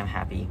 Like, I'm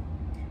happy.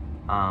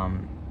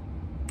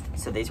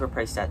 So these were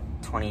priced at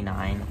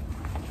 $29,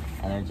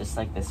 and they're just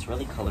like this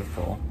really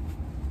colorful,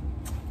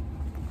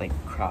 like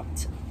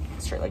cropped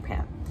straight leg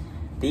pant.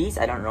 These,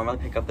 I don't normally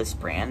pick up this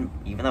brand,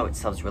 even though it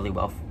sells really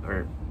well,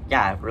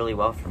 really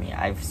well for me.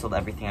 I've sold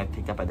everything I've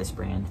picked up by this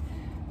brand.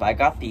 But I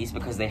got these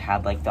because they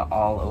had like the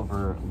all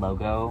over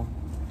logo,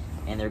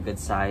 and they're good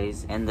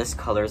size. And this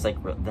color is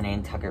like, the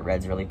Nantucket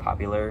Red's really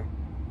popular.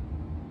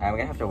 I'm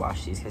gonna have to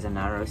wash these because I'm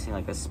not noticing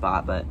like a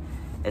spot, but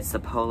it's the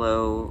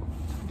Polo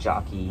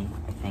Jockey,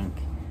 I think.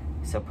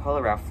 So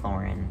Polo Ralph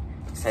Lauren,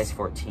 size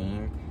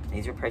 14.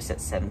 These are priced at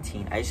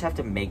 17. I just have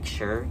to make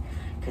sure,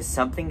 because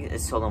something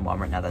is sold on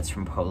Walmart now that's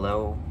from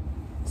Polo,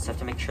 so I have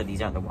to make sure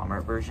these aren't the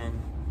Walmart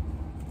version.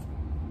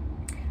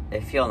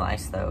 They feel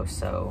nice though,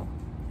 so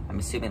I'm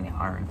assuming they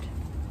aren't.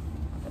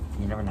 But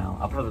you never know.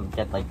 I'll probably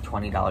get like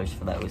 $20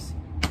 for those.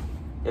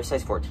 They're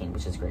size 14,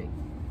 which is great.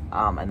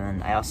 And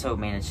then I also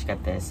managed to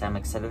get this. I'm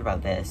excited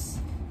about this.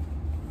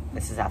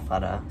 This is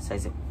Athleta,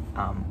 size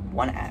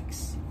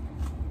 1X.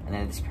 And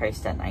then it's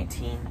priced at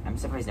 $19. I'm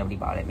surprised nobody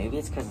bought it. Maybe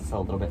it's because it's a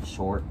little bit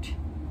short.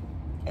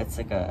 It's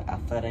like a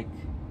athletic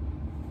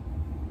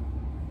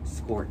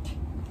skirt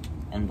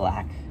in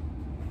black.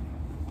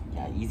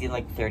 Yeah, easy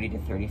like 30 to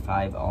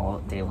 35 all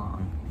day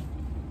long.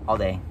 All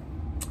day.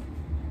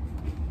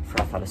 For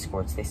Athleta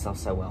skirts, they sell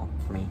so well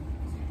for me.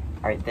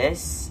 Alright,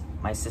 this,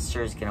 my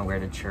sister is gonna wear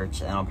to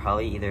church, and I'll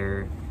probably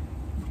either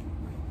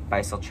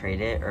buy, sell,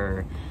 trade it,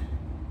 or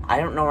I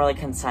don't normally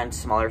consign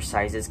smaller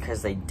sizes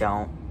because they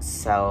don't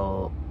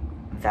sell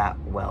that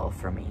well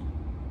for me.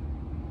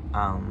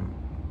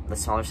 The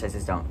smaller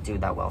sizes don't do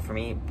that well for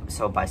me,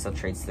 so buy, sell,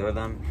 trades through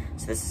them.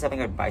 So this is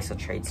something a buy, sell,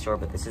 trade store,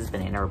 but this is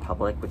Banana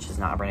Republic, which is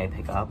not a brand I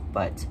pick up,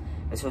 but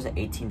this was at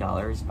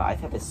 $18, but I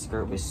thought this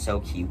skirt was so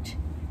cute.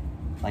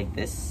 Like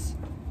this,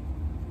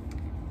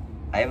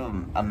 I have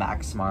a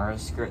Max Mara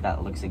skirt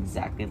that looks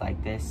exactly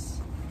like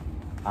this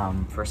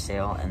for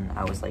sale, and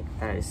I was like,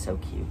 that is so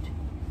cute.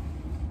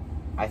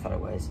 I thought it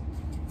was.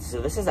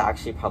 So this is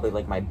actually probably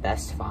like my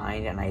best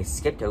find, and I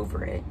skipped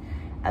over it.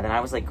 And then I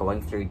was like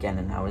going through again,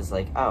 and I was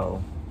like,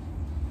 oh,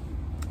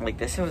 like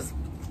this was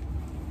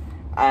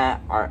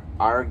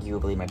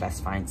arguably my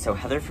best find. So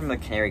Heather from the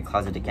Canary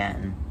Closet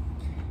again,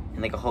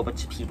 and like a whole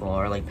bunch of people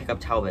are like, pick up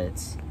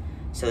Talbots.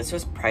 So this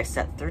was priced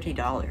at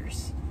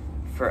 $30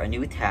 for a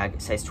new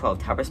tag, size 12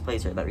 Talbot's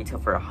blazer that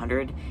retailed for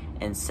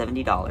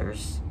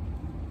 $170.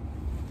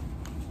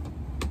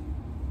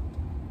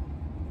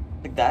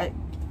 Like that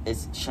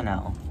is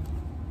Chanel.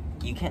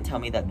 You can't tell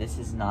me that this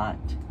is not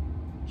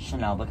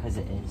Chanel, because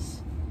it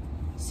is.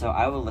 So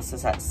I will list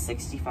this at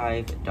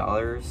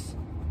 $65,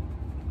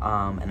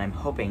 and I'm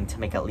hoping to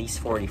make at least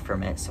 40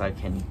 from it, so I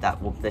can,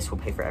 this will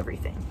pay for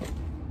everything.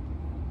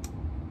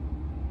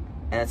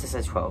 And that's a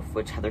size 12,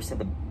 which Heather said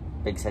the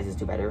big sizes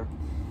do better.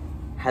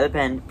 Had it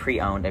been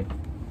pre-owned, I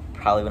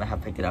probably wouldn't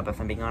have picked it up,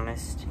 if I'm being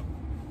honest.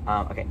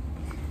 Okay,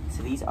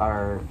 so these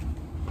are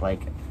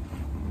like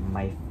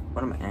my,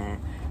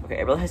 okay,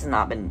 it really has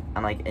not been,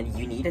 I'm like, and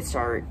you need to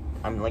start,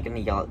 I'm like gonna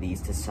yell at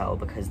these to sell,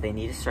 because they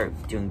need to start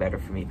doing better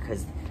for me,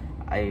 because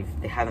they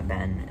haven't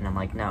been, and I'm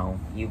like, no,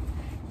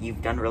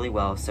 you've done really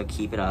well, so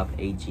keep it up,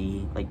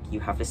 AG. Like, you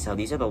have to sell.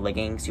 These are the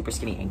leggings, super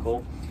skinny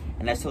ankle,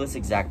 and I sold this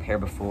exact pair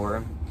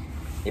before.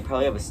 They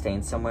probably have a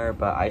stain somewhere,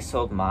 but I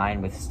sold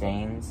mine with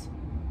stains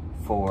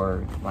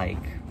for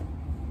like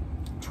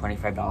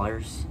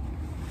 $25.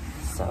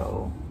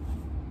 So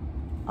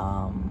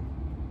I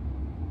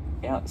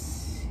don't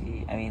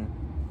see, I mean,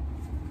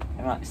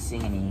 I'm not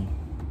seeing any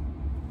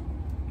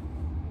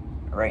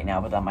right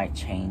now, but that might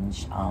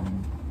change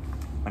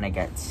when I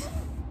get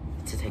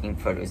to taking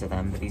photos of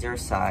them. But these are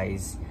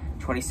size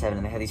 27,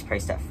 and they have these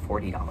priced at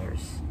 $40.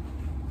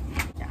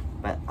 Yeah,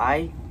 but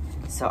I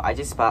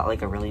just bought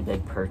like a really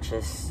big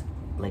purchase.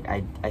 Like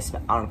I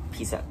spent on a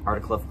piece of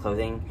article of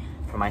clothing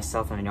for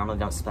myself, and I normally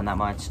don't spend that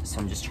much, so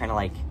I'm just trying to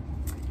like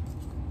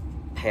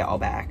pay it all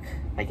back,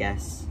 I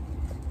guess.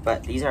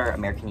 But these are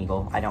American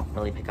Eagle. I don't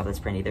really pick up this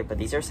brand either, but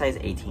these are size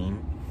 18,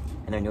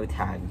 and they're no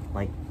tag,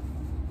 like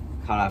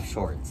cut off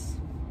shorts.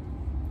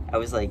 I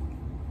was like,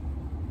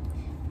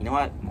 you know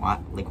what?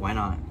 Like, why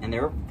not? And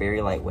they're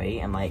very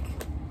lightweight and like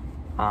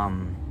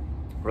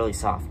really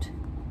soft.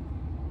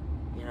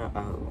 You know,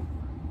 oh,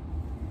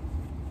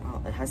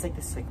 well, it has like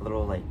this like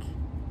little like,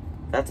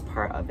 that's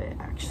part of it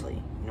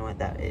actually. You know what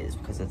that is,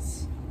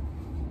 because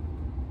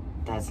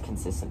that's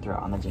consistent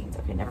throughout on the jeans.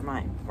 Okay, never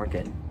mind. We're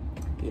good.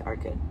 We are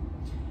good.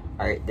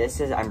 All right, this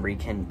is, I'm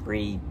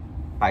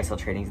buy sell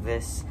trading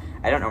this.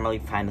 I don't normally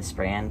find this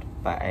brand,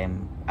 but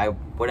I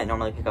wouldn't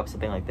normally pick up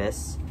something like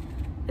this.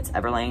 It's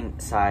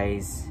Everlane,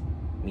 size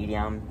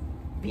medium,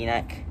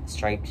 V-neck,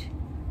 striped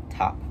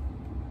top.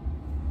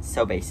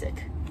 So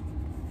basic.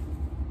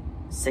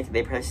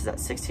 They price this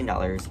at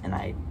 $16, and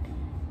I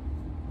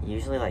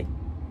usually like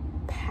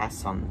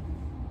pass on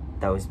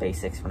those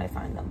basics when I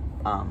find them.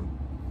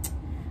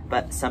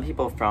 But some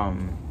people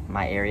from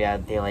my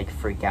area, they like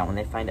freak out when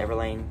they find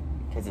Everlane,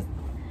 because it's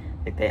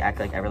like they act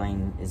like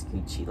Everlane is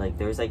Gucci. Like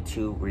there's like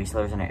 2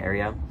 resellers in our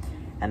area,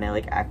 and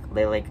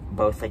they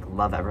both like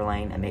love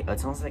Everlane, and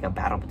it's almost like a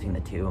battle between the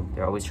two.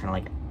 They're always trying to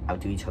like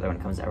outdo each other when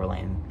it comes to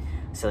Everlane.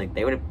 So like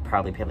they would have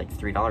probably paid like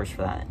 $3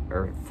 for that,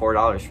 or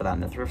 $4 for that in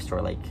the thrift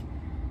store. Like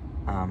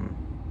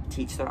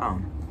to each their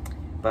own.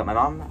 But my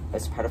mom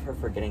is proud of her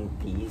for getting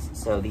these.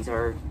 So these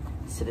are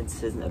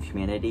Citizen of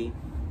Humanity.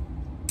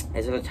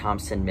 These are the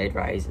Thompson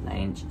mid-rise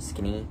 9-inch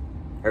skinny,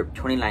 or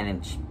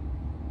 29-inch,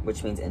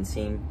 which means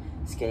inseam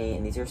skinny,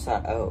 and these are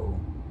size, oh,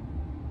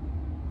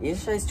 these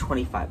are size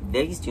 25.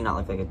 These do not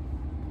look like a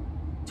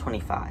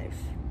 25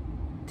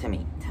 to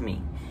me.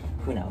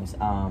 Who knows?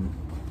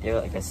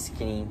 They're like a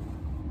skinny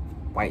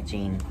white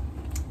jean,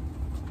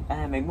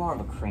 maybe more of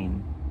a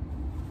cream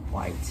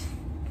white.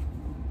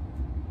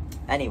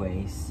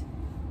 Anyways,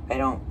 I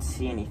don't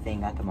see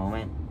anything at the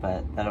moment,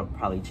 but that'll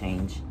probably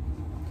change.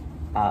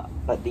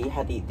 But they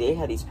had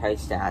these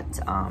priced at,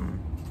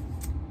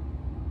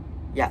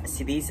 yeah,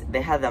 see these,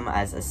 they had them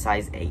as a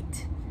size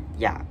 8.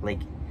 Yeah, like,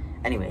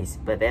 anyways,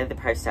 but they had the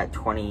price at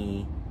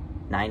 $29.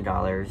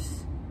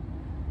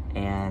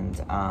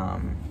 And,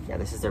 yeah,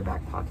 this is their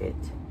back pocket.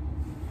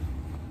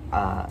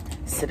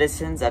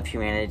 Citizens of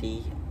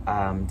Humanity,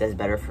 does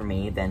better for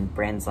me than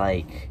brands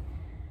like,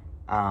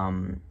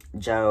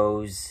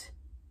 Joe's,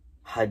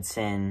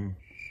 Hudson.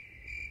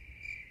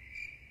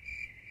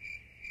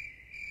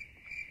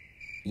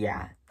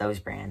 Yeah, those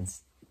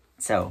brands.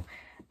 So,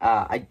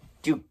 I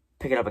do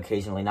pick it up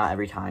occasionally, not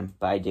every time,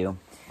 but I do.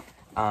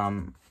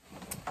 My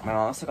mom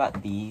also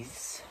got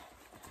these.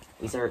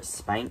 These are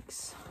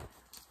Spanx,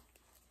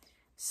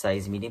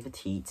 size medium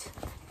petite,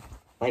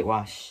 light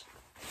wash,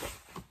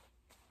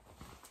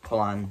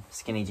 pull-on,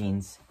 skinny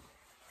jeans,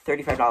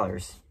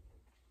 $35.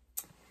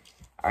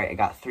 Alright, I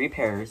got 3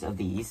 pairs of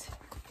these.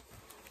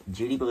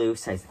 Judy Blue,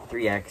 size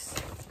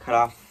 3X,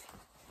 cutoff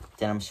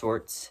denim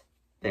shorts.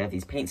 They have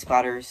these paint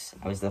splatters.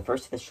 I was the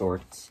first of the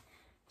shorts,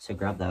 so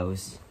grab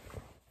those.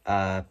 They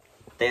have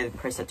the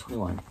price at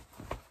 $21.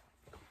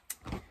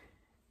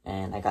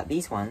 And I got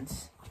these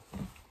ones,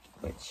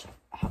 which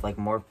have like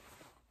more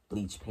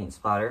bleach paint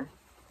splatter.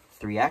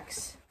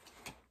 3X,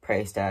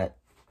 priced at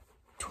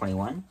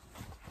 $21.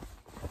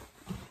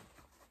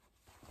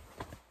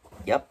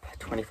 Yep,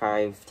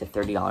 $25 to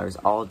 $30.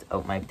 All,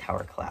 oh, my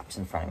tower collapsed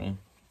in front of me.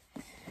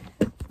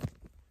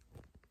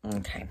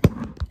 Okay,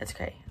 it's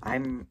okay.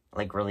 I'm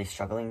like really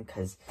struggling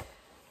because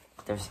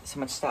there's so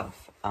much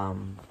stuff.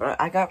 But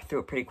I got through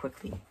it pretty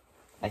quickly,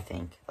 I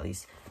think, at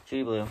least.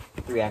 Judy Blue,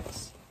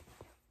 3X,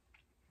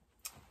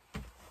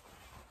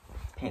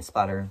 paint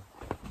splatter.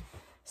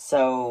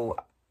 So,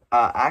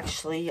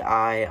 actually,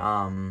 what?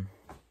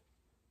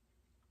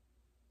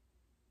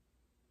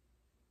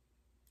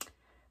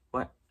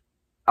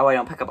 Oh, I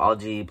don't pick up all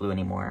Judy Blue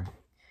anymore.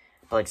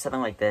 But like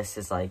something like this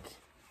is like,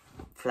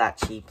 for that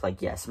cheap,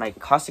 like, yes, my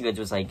cost of goods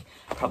was like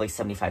probably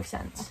 75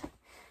 cents.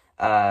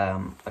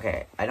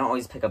 Okay, I don't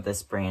always pick up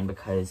this brand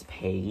because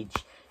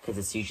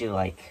it's usually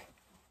like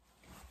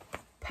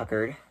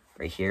puckered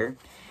right here.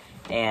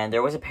 And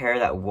there was a pair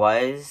that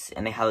was,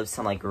 and they had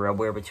some like rub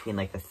wear between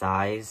like the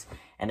thighs.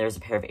 And there was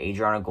a pair of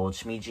Adriana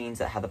Goldschmied jeans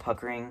that had the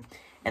puckering.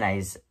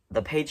 And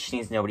the page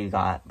jeans nobody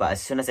got, but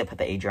as soon as I put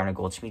the Adriana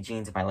Goldschmied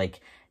jeans, my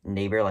like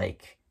neighbor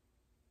like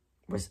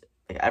was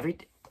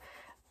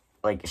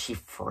like she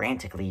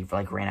frantically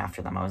like ran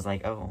after them. I was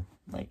like, oh,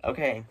 like,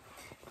 okay.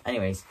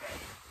 Anyways,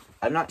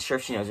 I'm not sure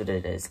if she knows what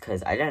it is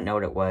because I didn't know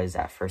what it was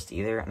at first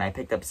either. And I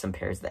picked up some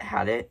pairs that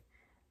had it.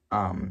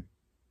 And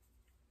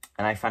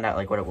I found out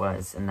like what it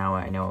was, and now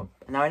I know.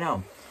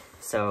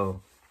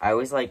 So I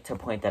always like to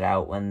point that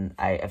out when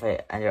if I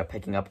ended up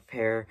picking up a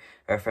pair,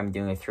 or if I'm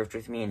doing a thrift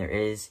with me, and there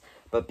is.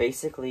 But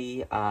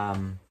basically,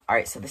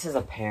 alright, so this is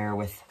a pair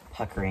with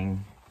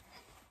puckering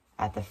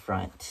at the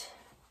front.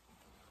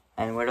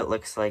 And what it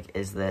looks like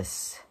is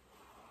this,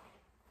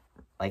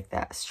 like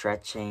that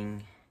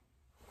stretching,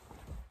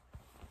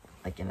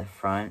 like in the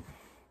front.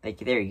 Like,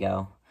 there you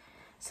go.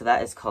 So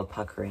that is called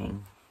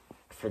puckering,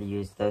 for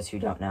those who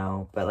don't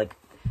know. But like,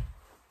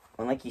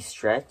 when like you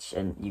stretch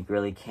and you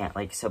really can't,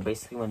 like, so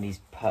basically when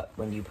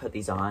you put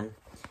these on,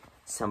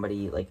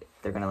 somebody, like,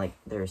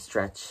 they're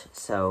stretch,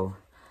 so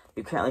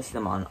you can't really see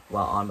them on,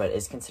 but it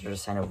is considered a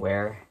sign of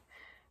wear.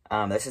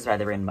 This is by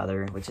the brand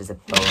Mother, which is a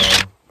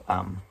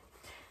bolo.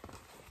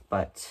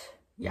 But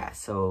yeah,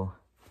 so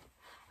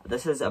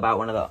this is about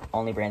one of the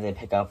only brands I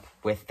pick up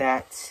with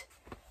that.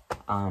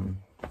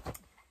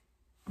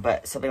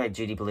 But something like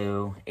Judy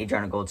Blue,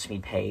 Adriana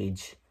Goldschmied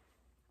page,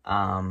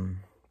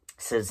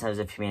 Citizens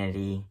of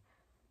Humanity,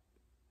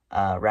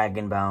 Rag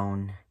and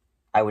Bone,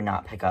 I would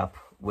not pick up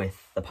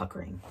with the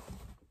puckering.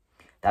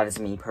 That is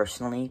me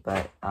personally,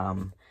 but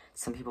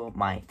some people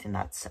might, and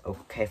that's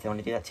okay if they want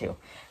to do that too.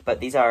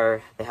 But they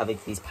have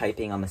like these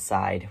piping on the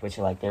side, which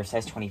are like, they're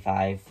size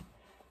 25.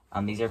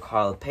 These are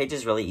called, page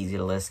is really easy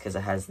to list because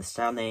it has the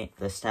style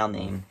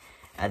name,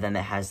 and then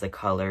it has the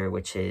color,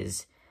 which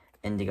is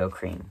indigo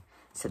cream.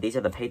 So these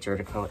are the page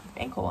vertical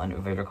ankle and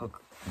vertical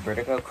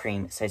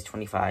cream, size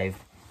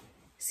 25,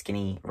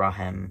 skinny raw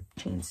hem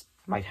jeans.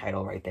 My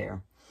title right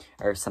there,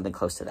 or something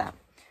close to that.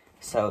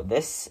 So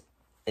this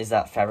is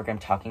that fabric I'm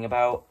talking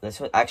about. This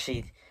one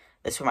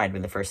might have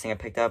been the first thing I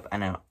picked up. I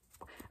know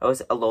it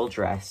was a Lowell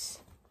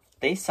dress.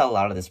 They sell a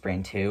lot of this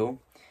brand too.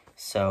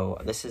 So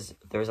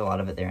there's a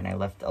lot of it there, and I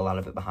left a lot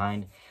of it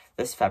behind.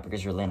 This fabric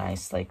is really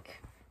nice. Like,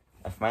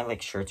 if my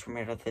like shirts were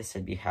made of this,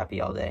 I'd be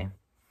happy all day.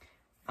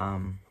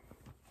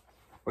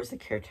 Where's the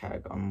care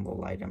tag on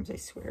little items? I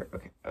swear.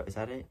 Okay, oh, is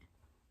that it?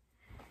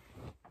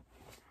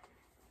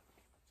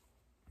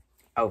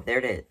 Oh, there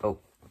it is. Oh,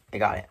 I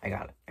got it.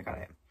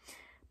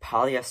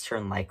 Polyester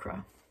and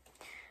Lycra.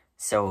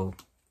 So,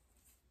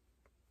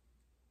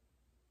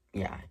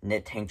 yeah,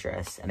 knit tank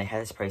dress, and they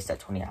had this priced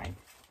at $29.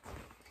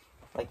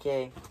 Like,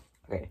 yay.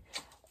 Okay,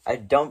 I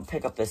don't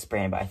pick up this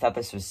brand, but I thought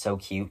this was so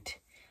cute.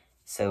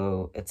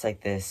 So it's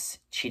like this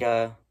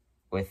cheetah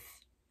with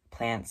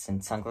plants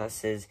and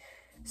sunglasses.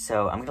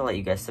 So I'm gonna let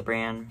you guess the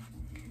brand.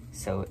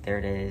 So there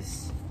it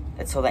is.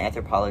 It's sold at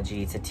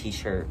Anthropologie. It's a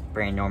t-shirt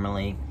brand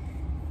normally.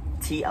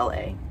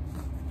 TLA,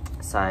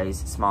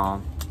 size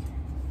small.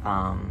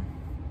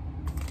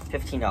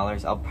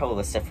 $15. I'll probably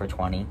list it for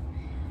 $20.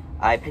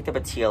 I picked up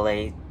a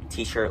TLA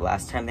t-shirt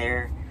last time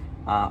there.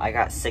 I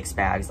got 6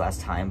 bags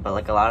last time, but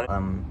like a lot of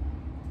them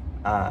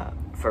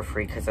for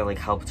free because I like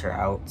helped her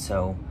out.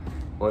 So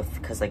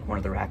because like one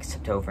of the racks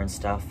tipped over and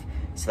stuff.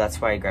 So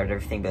that's why I grabbed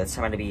everything. But this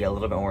time I had to be a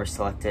little bit more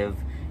selective,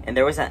 and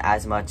there wasn't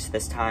as much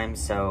this time.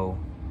 So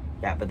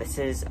yeah, but this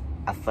is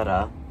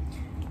Athleta.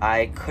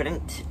 I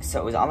couldn't, so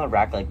it was on the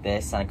rack like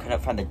this, and I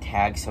couldn't find the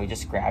tag, so I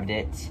just grabbed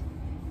it.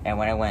 And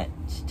when I went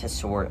to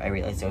sort, I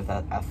realized it was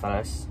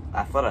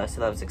Athleta, so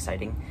that was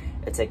exciting.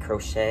 It's a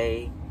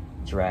crochet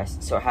dress.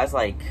 So it has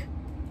like,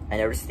 I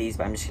noticed these,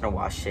 but I'm just gonna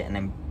wash it, and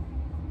I'm,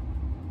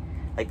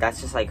 like that's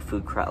just like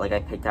food crust, like I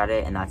picked at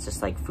it, and that's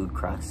just like food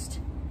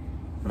crust.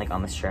 And like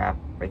on the strap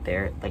right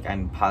there, like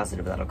I'm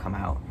positive that'll come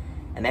out.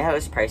 And they have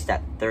this priced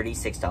at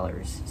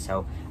 $36.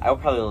 So I will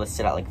probably list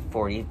it at like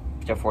 40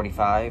 to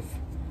 45.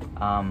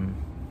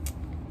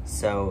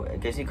 So it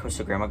gives me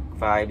Coastal Grandma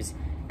vibes.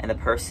 And the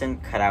person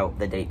cut out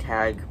the date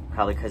tag,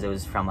 probably because it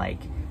was from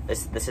like,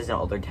 this is an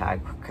older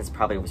tag, because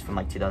probably it was from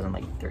like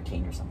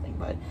 2013 or something.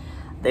 But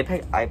they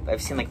picked, I've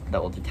seen like the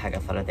older tag, I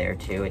thought of there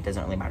too. It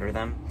doesn't really matter to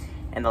them.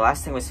 And the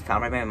last thing was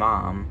found by my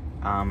mom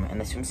in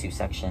the swimsuit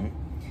section.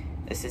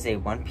 This is a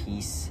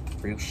one-piece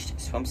ruched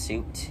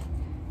swimsuit,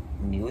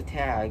 new with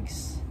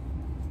tags,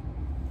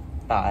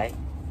 by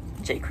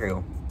J.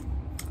 Crew.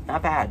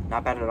 Not bad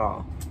at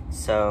all.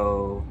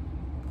 So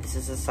this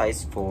is a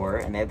size 4,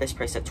 and they have this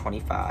price at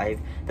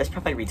 $25. This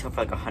probably retail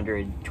for like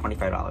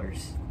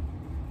 $125.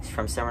 It's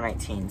from summer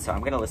 19, so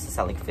I'm gonna list this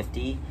at like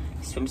 $50.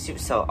 Swimsuits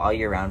sell all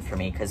year round for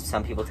me because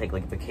some people take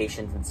like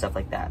vacations and stuff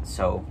like that.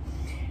 So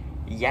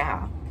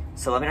yeah,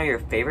 so let me know your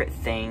favorite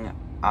thing.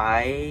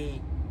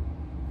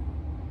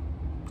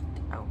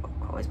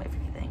 What was my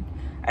favorite thing?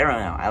 I don't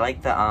know. I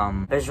like the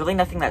there's really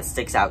nothing that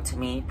sticks out to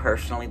me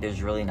personally.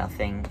 There's really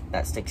nothing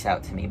that sticks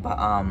out to me, but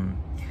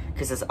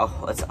because it's a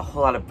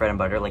whole lot of bread and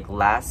butter. Like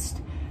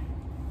last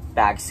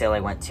bag sale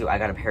I went to, I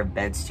got a pair of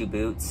Bedstew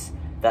boots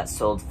that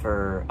sold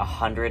for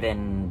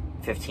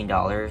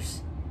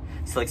 $115.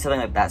 So like something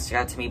like that stuck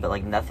out to me, but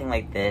like nothing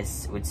like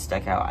this would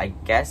stick out. I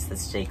guess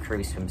this J. Crew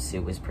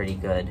swimsuit was pretty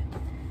good,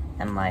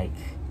 and like,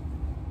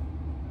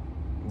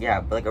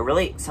 yeah, but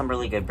like some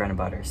really good bread and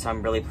butter. So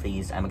I'm really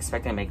pleased. I'm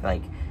expecting to make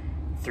like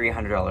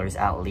 $300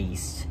 at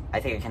least. I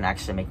think I can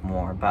actually make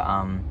more, but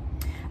I'm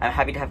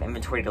happy to have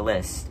inventory to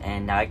list,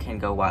 and now I can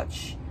go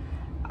watch.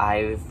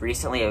 I've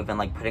been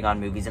like putting on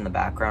movies in the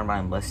background while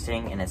I'm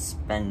listing, and it's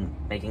been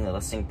making the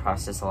listing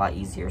process a lot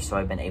easier, so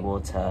I've been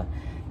able to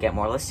get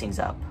more listings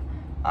up.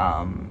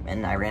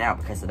 And I ran out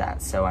because of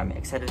that, so I'm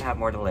excited to have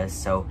more to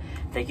list. So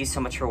thank you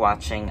so much for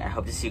watching. I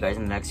hope to see you guys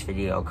in the next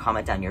video.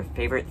 Comment down your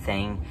favorite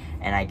thing,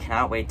 and I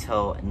cannot wait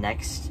till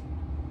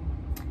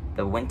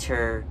the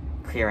winter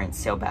clearance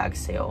sale bag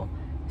sale,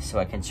 so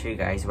I can show you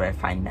guys what I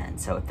find then.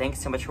 So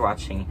thanks so much for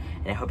watching,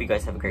 and I hope you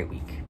guys have a great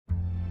week.